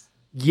states.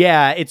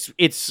 Yeah,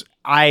 it's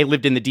I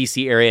lived in the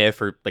DC area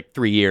for like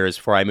 3 years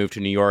before I moved to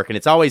New York, and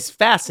it's always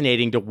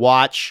fascinating to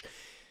watch,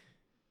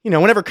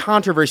 whenever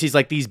controversies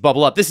like these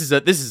bubble up. This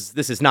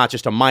is not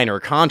just a minor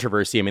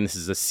controversy. I mean, this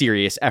is a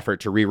serious effort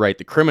to rewrite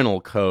the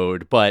criminal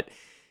code, but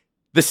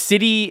the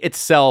city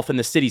itself and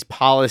the city's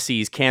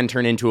policies can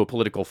turn into a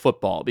political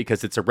football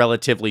because it's a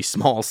relatively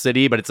small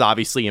city, but it's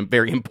obviously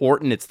very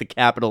important. It's the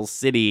capital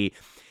city.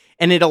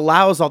 And it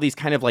allows all these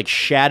kind of like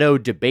shadow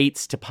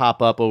debates to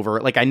pop up over,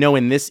 like, I know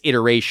in this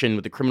iteration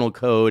with the criminal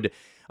code,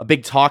 a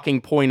big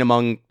talking point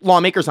among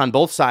lawmakers on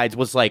both sides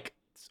was like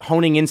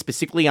honing in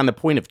specifically on the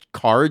point of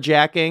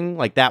carjacking.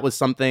 Like that was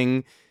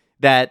something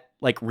that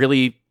like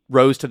really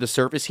rose to the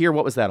surface here.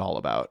 What was that all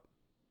about?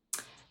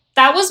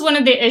 That was one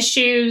of the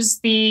issues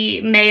the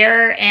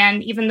mayor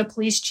and even the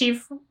police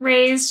chief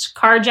raised.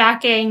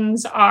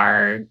 Carjackings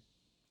are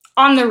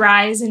on the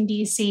rise in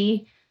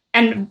DC,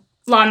 and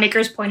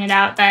lawmakers pointed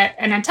out that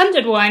an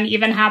attempted one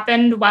even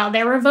happened while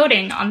they were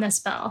voting on this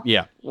bill.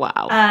 Yeah.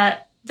 Wow.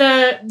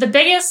 The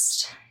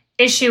biggest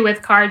issue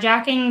with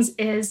carjackings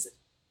is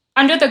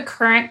under the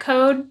current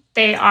code,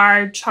 they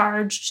are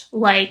charged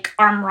like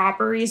armed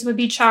robberies would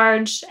be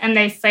charged, and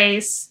they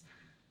face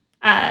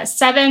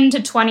 7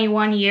 to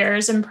 21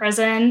 years in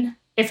prison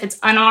if it's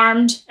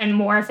unarmed and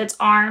more if it's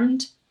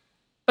armed.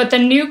 But the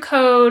new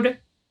code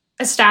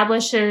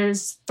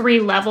establishes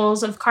 3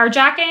 levels of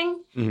carjacking,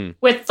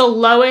 with the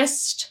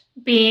lowest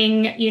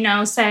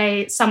being,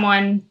 say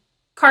someone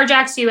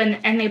carjacks you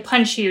and they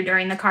punch you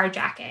during the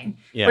carjacking,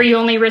 where you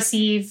only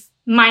receive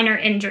minor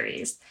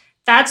injuries.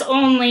 That's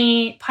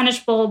only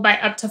punishable by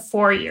up to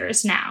 4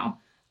 years now.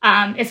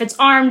 If it's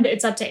armed,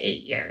 it's up to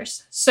 8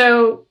 years.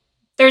 So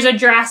there's a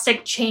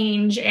drastic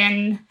change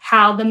in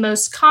how the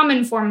most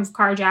common form of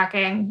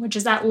carjacking, which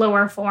is that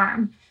lower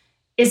form,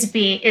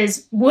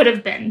 would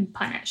have been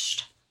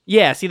punished.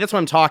 Yeah, see, that's what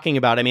I'm talking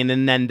about. I mean,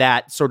 and then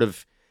that sort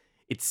of,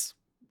 it's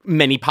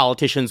many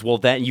politicians will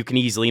then, you can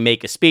easily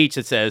make a speech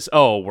that says,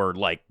 oh, we're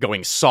like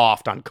going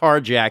soft on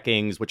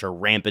carjackings, which are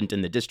rampant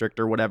in the district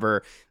or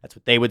whatever. That's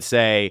what they would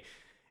say.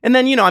 And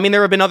then,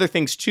 there have been other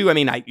things too. I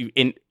mean,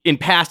 in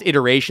past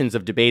iterations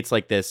of debates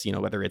like this,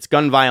 whether it's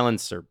gun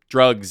violence or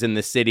drugs in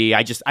the city,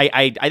 I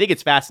think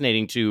it's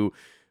fascinating to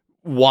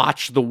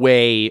watch the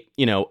way,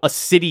 a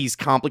city's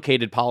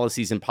complicated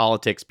policies and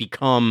politics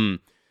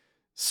become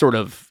sort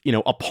of,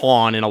 a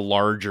pawn in a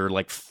larger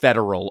like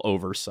federal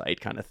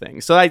oversight kind of thing.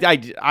 So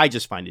I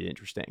just find it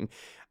interesting.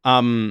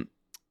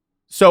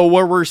 So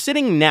where we're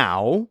sitting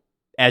now,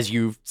 as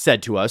you've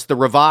said to us, the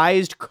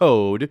revised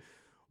code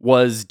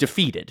was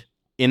defeated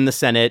in the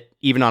Senate,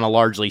 even on a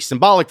largely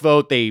symbolic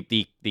vote. The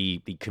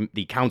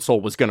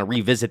council was going to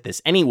revisit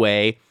this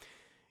anyway.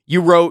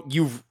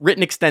 You've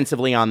written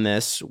extensively on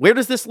this. Where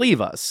does this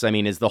leave us? I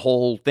mean, is the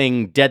whole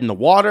thing dead in the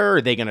water?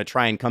 Are they going to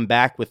try and come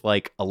back with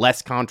like a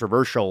less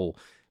controversial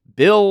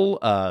bill,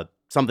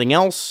 something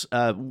else?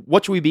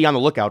 What should we be on the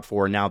lookout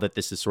for now that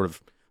this is sort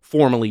of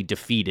formally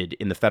defeated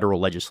in the federal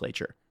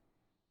legislature?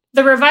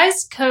 The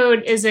revised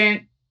code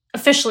isn't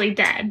officially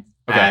dead.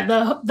 Okay.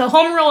 The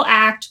Home Rule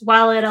Act,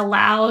 while it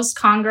allows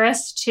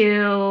Congress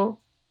to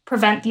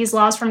prevent these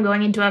laws from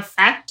going into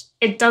effect,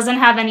 it doesn't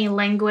have any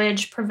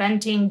language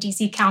preventing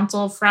DC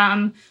Council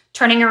from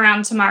turning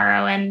around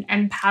tomorrow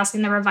and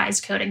passing the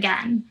revised code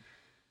again.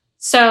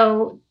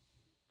 So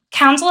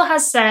Council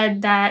has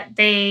said that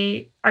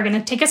they are going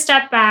to take a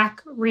step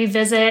back,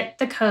 revisit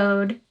the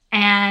code,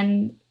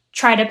 and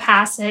try to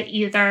pass it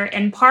either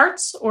in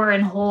parts or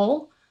in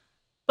whole.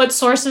 But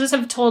sources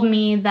have told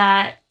me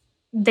that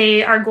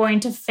they are going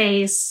to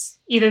face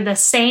either the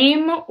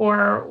same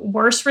or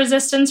worse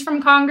resistance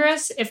from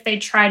Congress if they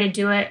try to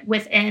do it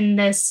within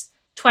this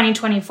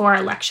 2024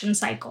 election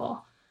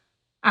cycle.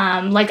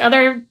 Like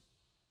other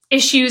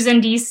issues in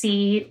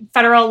DC,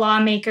 federal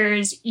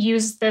lawmakers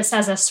use this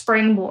as a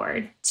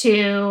springboard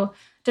to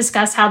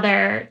discuss how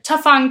they're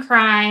tough on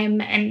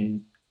crime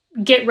and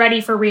get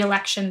ready for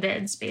re-election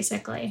bids,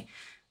 basically.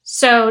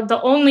 So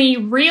the only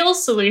real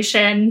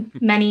solution,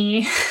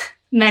 many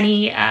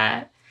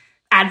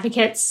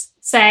advocates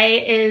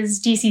say,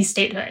 is DC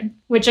statehood,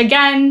 which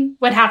again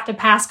would have to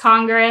pass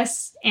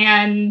Congress,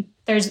 and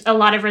there's a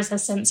lot of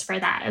resistance for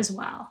that as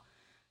well.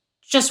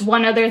 Just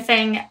one other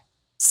thing,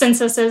 since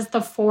this is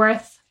the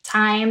 4th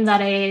time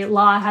that a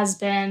law has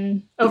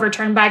been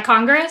overturned by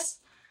Congress,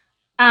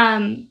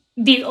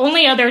 the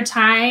only other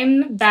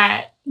time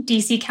that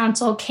DC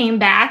Council came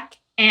back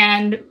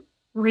and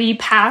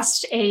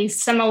repassed a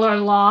similar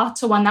law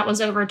to one that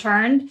was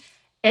overturned,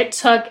 it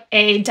took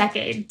a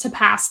decade to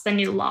pass the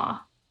new law,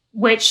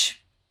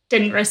 which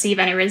didn't receive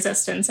any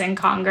resistance in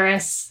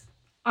Congress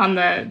on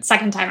the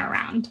second time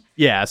around.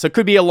 Yeah, so it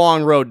could be a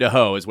long road to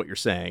hoe, is what you're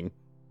saying.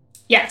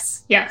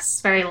 Yes,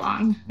 very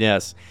long.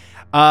 Yes.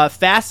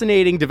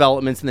 Fascinating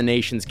developments in the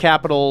nation's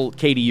capital.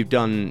 Katie, you've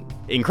done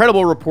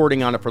incredible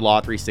reporting on it for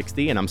Law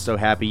 360, and I'm so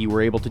happy you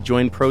were able to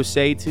join Pro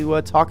Se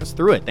to talk us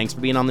through it. Thanks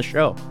for being on the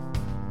show.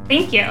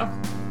 Thank you.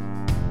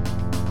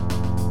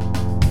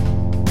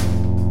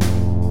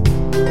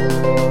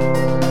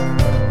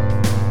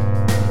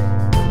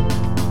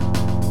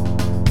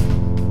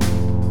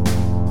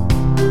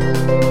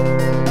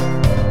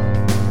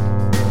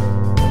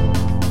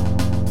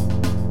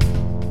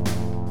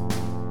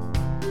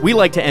 we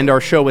like to end our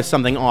show with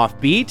something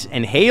offbeat.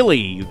 And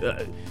Haley,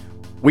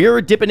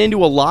 we're dipping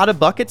into a lot of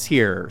buckets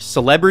here.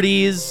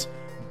 Celebrities,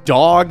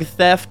 dog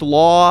theft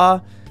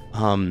law,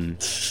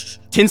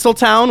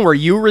 Tinseltown, where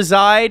you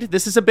reside.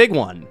 This is a big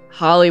one.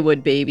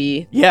 Hollywood,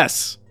 baby.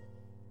 Yes.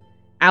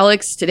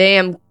 Alex, today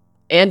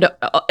and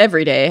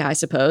every day, I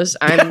suppose,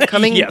 I'm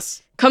coming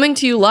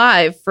to you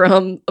live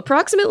from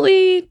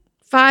approximately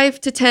 5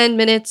 to 10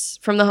 minutes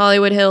from the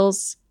Hollywood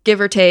Hills, give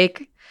or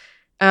take,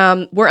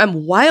 where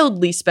I'm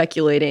wildly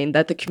speculating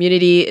that the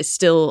community is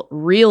still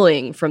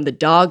reeling from the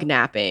dog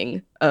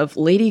napping of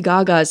Lady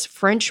Gaga's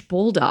French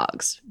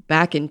bulldogs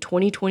back in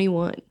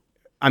 2021.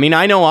 I mean,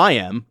 I know I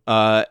am,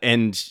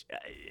 and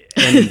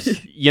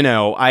you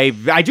know, I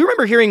do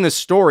remember hearing this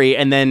story,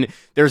 and then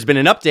there's been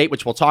an update,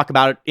 which we'll talk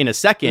about in a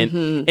second,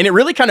 and it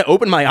really kind of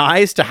opened my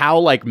eyes to how,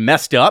 like,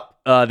 messed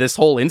up this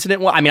whole incident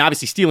was. I mean,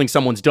 obviously, stealing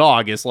someone's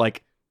dog is,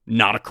 like,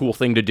 not a cool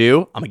thing to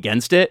do. I'm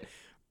against it,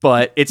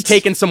 but it's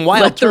taken some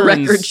wild Let turns.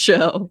 the record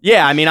show.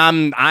 Yeah, I mean,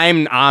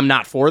 I'm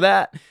not for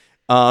that,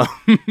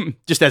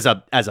 just as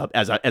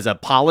a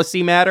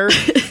policy matter.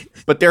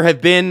 But there have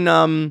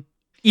been,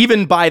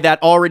 even by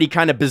that already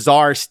kind of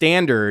bizarre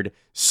standard,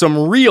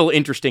 some real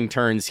interesting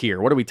turns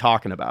here. What are we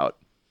talking about?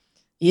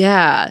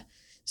 Yeah.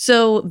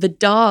 So the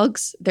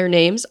dogs, their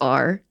names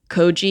are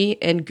Koji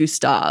and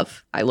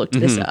Gustav. I looked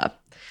this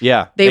up.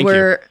 Yeah.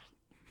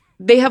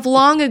 They have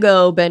long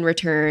ago been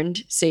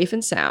returned safe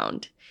and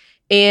sound,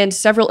 and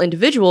several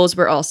individuals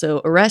were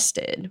also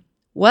arrested.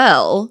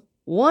 Well,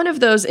 one of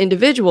those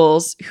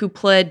individuals who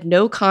pled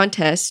no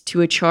contest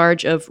to a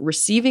charge of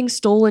receiving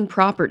stolen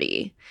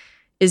property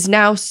is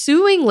now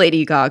suing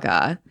Lady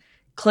Gaga,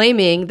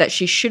 claiming that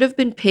she should have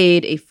been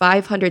paid a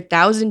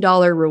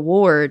 $500,000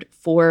 reward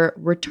for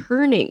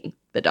returning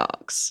the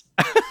dogs.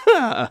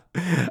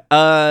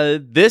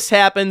 This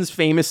happens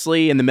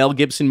famously in the Mel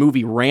Gibson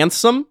movie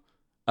Ransom,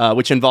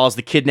 which involves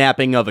the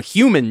kidnapping of a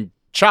human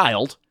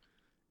child.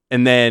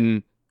 And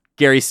then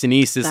Gary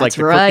Sinise is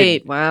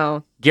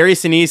Gary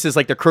Sinise is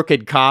like the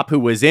crooked cop who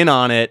was in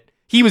on it.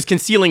 He was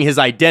concealing his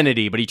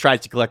identity, but he tries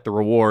to collect the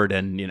reward,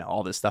 and, you know,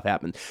 all this stuff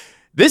happens.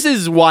 This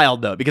is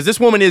wild, though, because this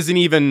woman isn't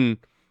even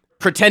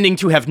pretending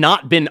to have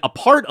not been a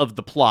part of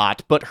the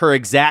plot, but her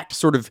exact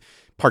sort of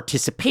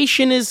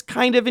participation is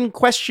kind of in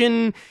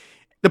question.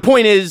 The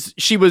point is,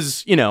 she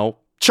was, you know,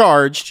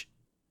 charged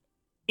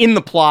in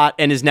the plot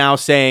and is now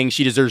saying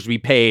she deserves to be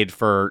paid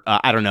for,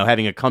 I don't know,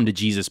 having a come to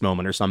Jesus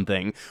moment or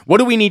something. What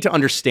do we need to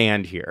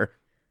understand here?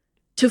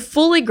 To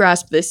fully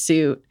grasp this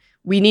suit,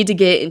 we need to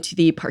get into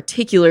the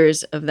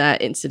particulars of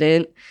that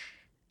incident.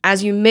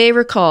 As you may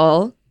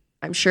recall,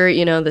 I'm sure,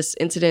 you know, this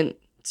incident,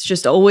 it's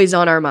just always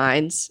on our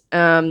minds.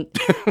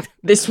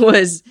 This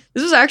was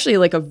actually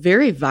like a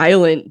very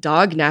violent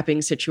dog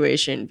napping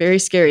situation. Very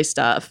scary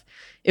stuff.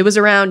 It was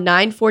around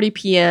 9:40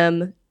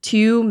 p.m.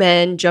 Two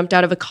men jumped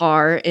out of a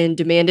car and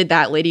demanded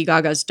that Lady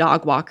Gaga's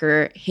dog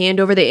walker hand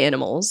over the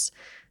animals.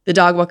 The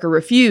dog walker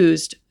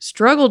refused,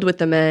 struggled with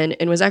the men,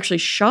 and was actually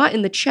shot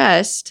in the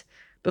chest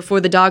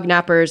before the dog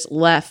nappers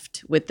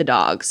left with the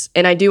dogs.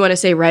 And I do want to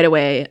say right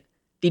away,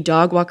 the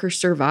dog walker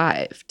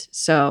survived.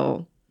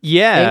 So,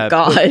 yeah, thank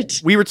God.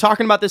 We were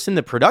talking about this in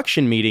the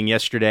production meeting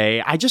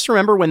yesterday. I just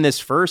remember when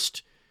this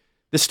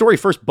story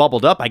first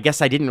bubbled up. I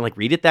guess I didn't like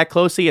read it that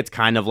closely. It's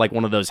kind of like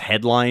one of those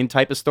headline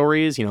type of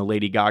stories, you know,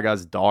 Lady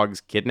Gaga's dog's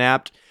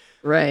kidnapped.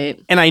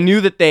 Right. And I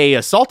knew that they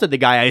assaulted the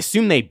guy. I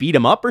assume they beat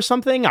him up or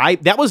something.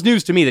 That was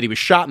news to me that he was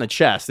shot in the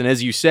chest. And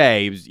as you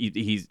say,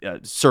 he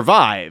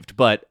survived.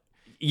 But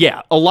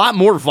yeah, a lot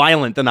more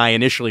violent than I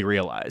initially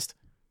realized.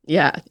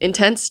 Yeah,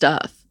 intense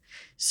stuff.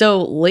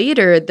 So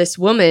later, this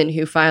woman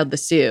who filed the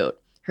suit,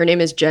 her name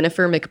is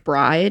Jennifer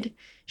McBride.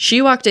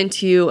 She walked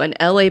into an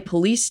LA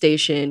police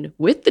station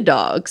with the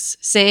dogs,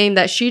 saying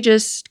that she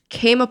just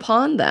came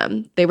upon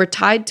them. They were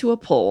tied to a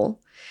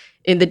pole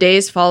in the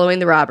days following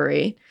the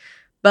robbery.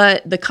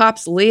 But the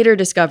cops later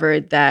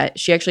discovered that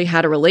she actually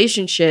had a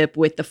relationship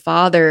with the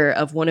father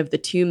of one of the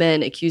two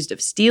men accused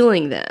of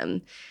stealing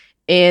them.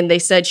 And they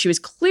said she was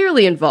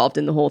clearly involved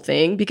in the whole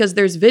thing because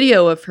there's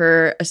video of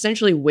her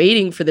essentially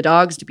waiting for the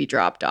dogs to be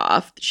dropped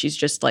off. She's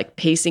just like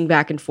pacing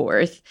back and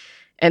forth.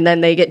 And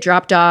then they get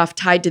dropped off,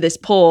 tied to this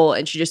pole,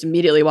 and she just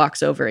immediately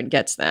walks over and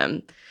gets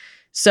them.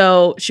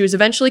 So she was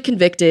eventually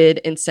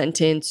convicted and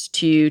sentenced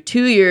to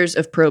 2 years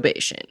of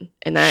probation.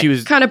 And that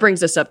kind of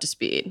brings us up to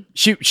speed.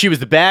 She was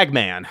the bag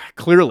man,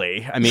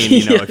 clearly. I mean,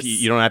 you know, Yes. if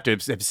you don't have to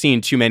have seen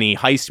too many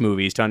heist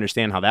movies to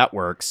understand how that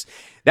works.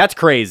 That's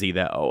crazy,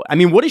 though. I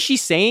mean, what is she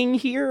saying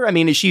here? I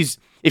mean, if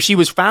she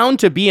was found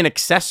to be an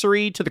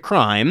accessory to the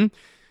crime,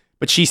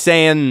 but she's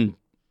saying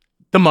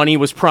the money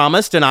was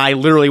promised and I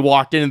literally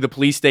walked into the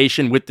police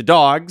station with the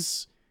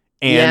dogs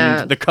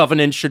and the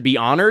covenant should be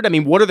honored. I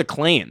mean, what are the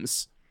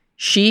claims?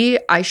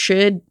 I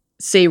should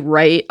say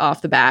right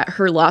off the bat,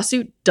 her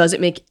lawsuit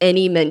doesn't make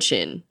any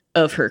mention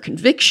of her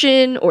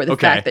conviction or the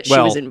fact that she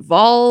was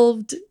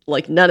involved.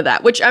 Like, none of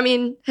that. Which, I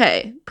mean,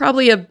 hey,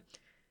 probably a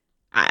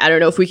I don't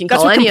know if we can That's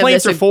call what any of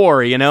complaints this are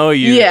for, you know?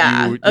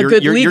 a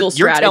good legal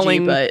strategy,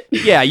 telling, but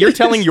yeah, you're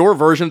telling your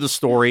version of the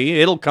story.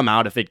 It'll come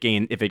out if it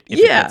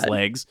gets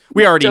legs.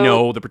 We already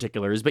know the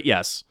particulars, but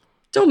yes.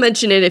 Don't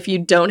mention it if you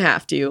don't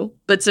have to.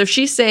 But so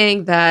she's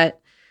saying that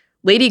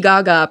Lady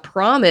Gaga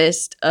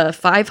promised a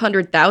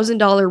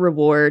 $500,000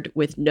 reward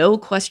with no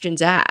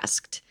questions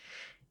asked.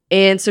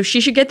 And so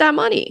she should get that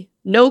money.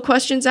 No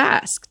questions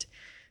asked.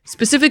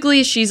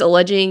 Specifically, she's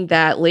alleging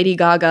that Lady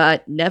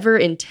Gaga never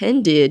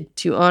intended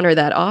to honor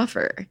that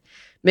offer.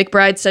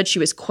 McBride said she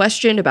was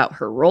questioned about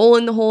her role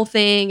in the whole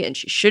thing, and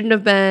she shouldn't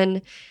have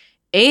been.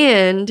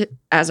 And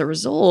as a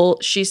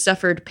result, she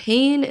suffered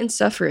pain and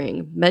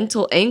suffering,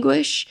 mental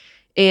anguish,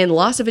 and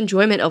loss of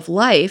enjoyment of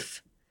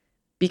life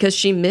because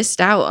she missed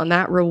out on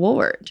that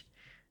reward.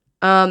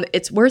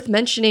 It's worth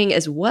mentioning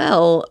as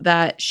well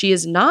that she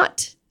is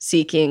not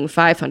seeking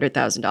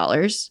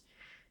 $500,000.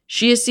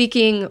 She is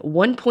seeking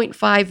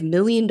 $1.5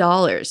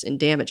 million in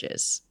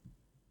damages.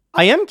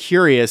 I am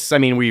curious. I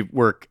mean,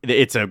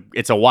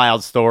 it's a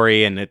wild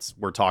story, and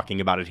we're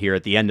talking about it here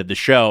at the end of the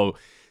show,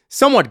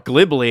 somewhat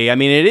glibly. I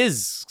mean, it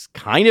is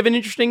kind of an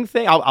interesting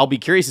thing. I'll be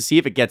curious to see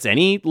if it gets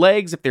any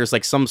legs, if there's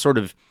like some sort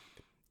of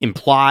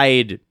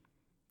implied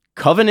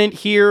covenant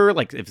here,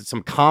 like if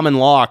some common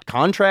law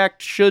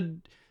contract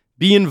should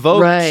be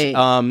invoked. Right.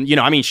 I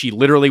mean, she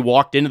literally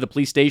walked into the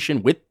police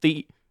station with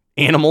the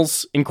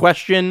animals in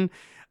question.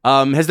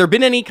 Has there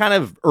been any kind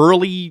of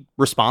early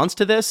response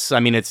to this? I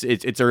mean, it's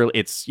early.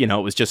 It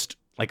was just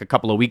like a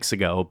couple of weeks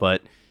ago,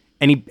 but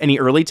any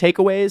early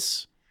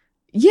takeaways?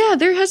 Yeah,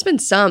 there has been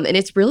some, and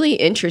it's really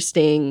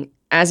interesting.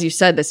 As you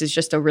said, this is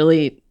just a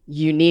really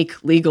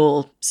unique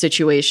legal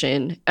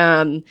situation.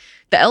 The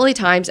LA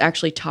Times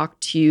actually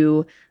talked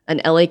to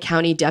an LA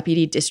County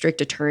Deputy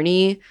District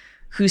Attorney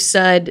who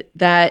said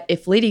that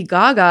if Lady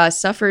Gaga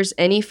suffers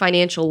any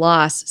financial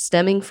loss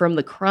stemming from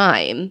the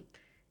crime,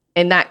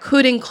 and that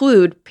could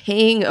include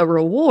paying a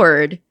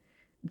reward,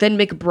 then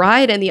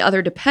McBride and the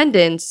other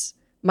dependents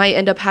might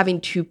end up having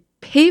to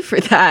pay for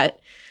that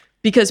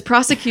because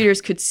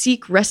prosecutors could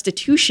seek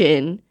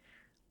restitution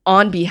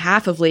on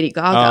behalf of Lady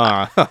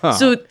Gaga.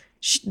 So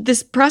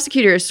this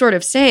prosecutor is sort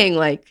of saying,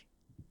 like,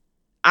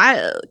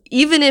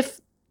 even if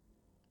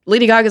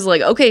Lady Gaga's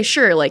like, okay,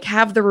 sure, like,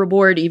 have the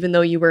reward even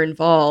though you were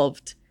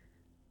involved,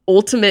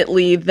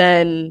 ultimately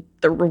then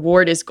the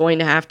reward is going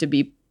to have to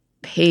be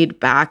paid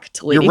back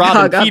to Lady Gaga. You're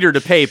robbing Peter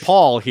to pay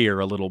Paul here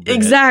a little bit.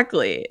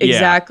 Exactly.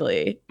 Yeah.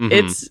 Mm-hmm.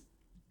 It's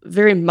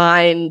very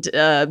mind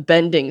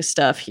bending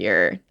stuff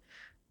here.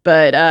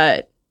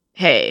 But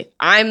hey,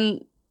 I'm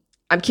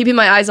keeping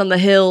my eyes on the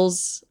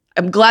hills.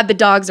 I'm glad the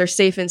dogs are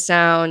safe and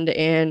sound,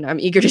 and I'm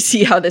eager to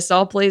see how this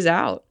all plays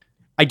out.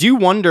 I do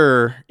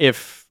wonder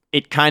if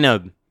it kind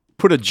of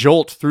put a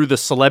jolt through the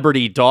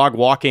celebrity dog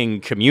walking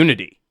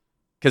community.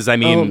 Because I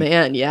mean, oh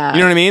man, yeah, you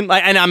know what I mean.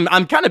 Like, and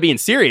I'm kind of being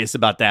serious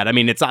about that. I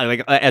mean, it's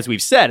like, as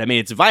we've said, I mean,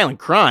 it's a violent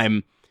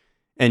crime,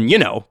 and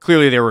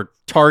clearly they were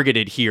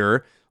targeted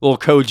here. Little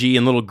Koji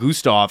and little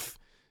Gustav,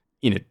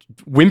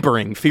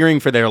 whimpering, fearing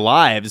for their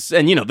lives,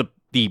 and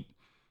the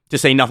to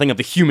say nothing of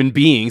the human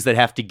beings that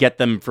have to get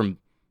them from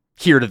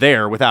here to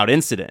there without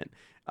incident.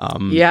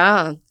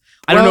 Yeah,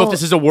 I don't know if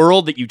this is a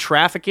world that you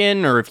traffic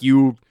in, or if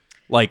you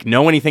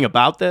know anything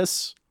about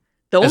this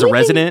as a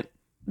resident.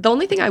 The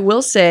only thing I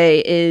will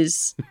say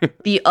is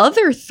the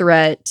other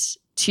threat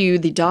to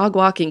the dog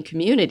walking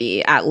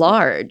community at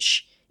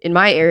large in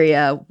my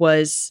area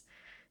was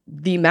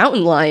the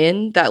mountain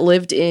lion that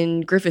lived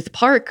in Griffith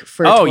Park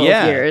for 12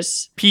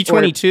 years.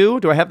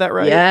 P22? Do I have that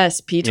right? Yes,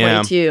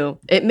 P22.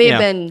 Yeah. It may have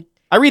been.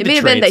 I read it may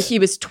have been that he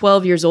was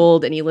 12 years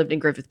old and he lived in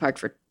Griffith Park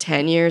for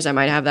 10 years. I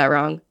might have that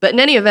wrong. But in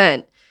any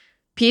event,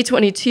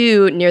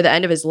 P22, near the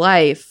end of his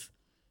life,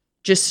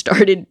 just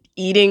started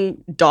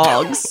eating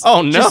dogs.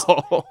 Oh,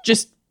 no.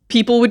 Just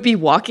people would be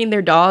walking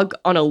their dog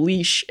on a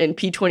leash and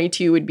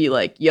P22 would be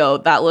like, yo,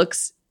 that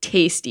looks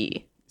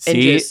tasty. See?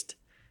 And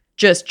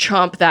just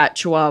chomp that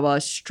chihuahua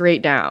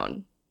straight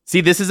down.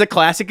 See, this is a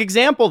classic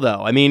example,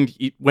 though. I mean,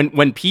 when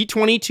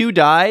P22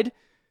 died,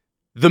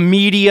 the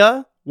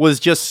media was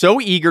just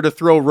so eager to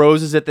throw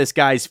roses at this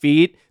guy's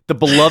feet, the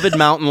beloved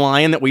mountain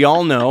lion that we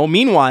all know.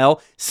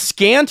 Meanwhile,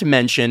 scant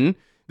mention,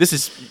 this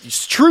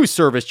is true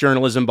service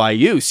journalism by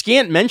you,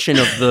 scant mention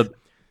of the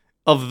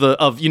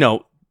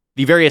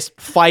various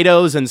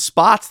Fidos and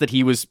spots that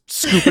he was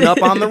scooping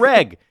up on the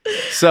reg.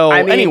 So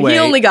anyway, he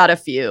only got a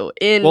few.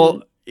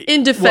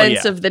 In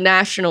defense of the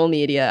national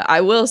media,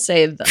 I will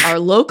say our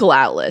local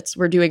outlets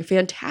were doing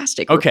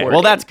fantastic reporting. Okay,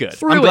 well, that's good.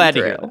 I'm glad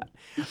to hear that.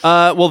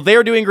 Well,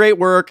 they're doing great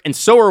work, and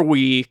so are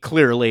we,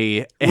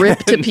 clearly. Rip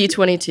to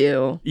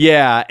P22.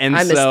 Yeah, and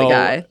I miss the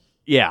guy.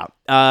 Yeah,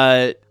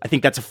 I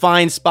think that's a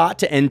fine spot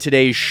to end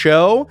today's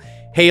show.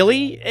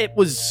 Haley, it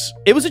was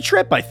a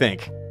trip, I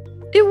think.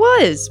 It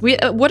was.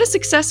 What a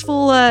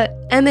successful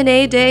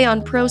M&A day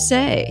on Pro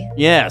Se.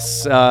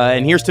 Yes,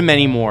 and here's to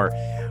many more.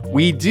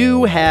 We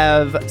do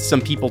have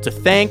some people to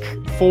thank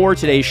for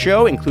today's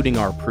show, including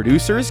our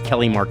producers,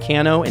 Kelly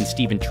Marcano and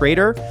Stephen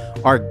Trader,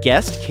 our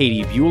guest,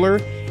 Katie Bueller,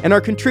 and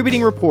our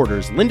contributing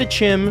reporters, Linda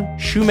Chim,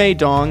 Shumei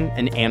Dong,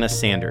 and Anna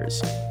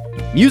Sanders.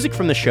 Music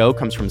from the show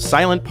comes from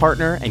Silent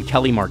Partner and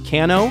Kelly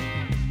Marcano.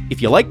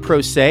 If you like Pro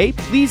Se,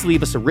 please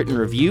leave us a written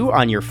review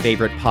on your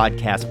favorite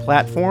podcast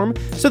platform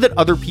so that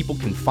other people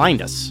can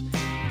find us.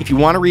 If you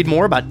want to read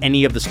more about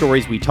any of the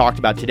stories we talked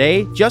about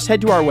today, just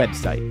head to our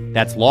website.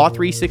 That's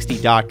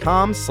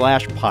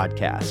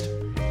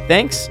law360.com/podcast.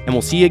 Thanks, and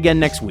we'll see you again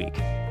next week.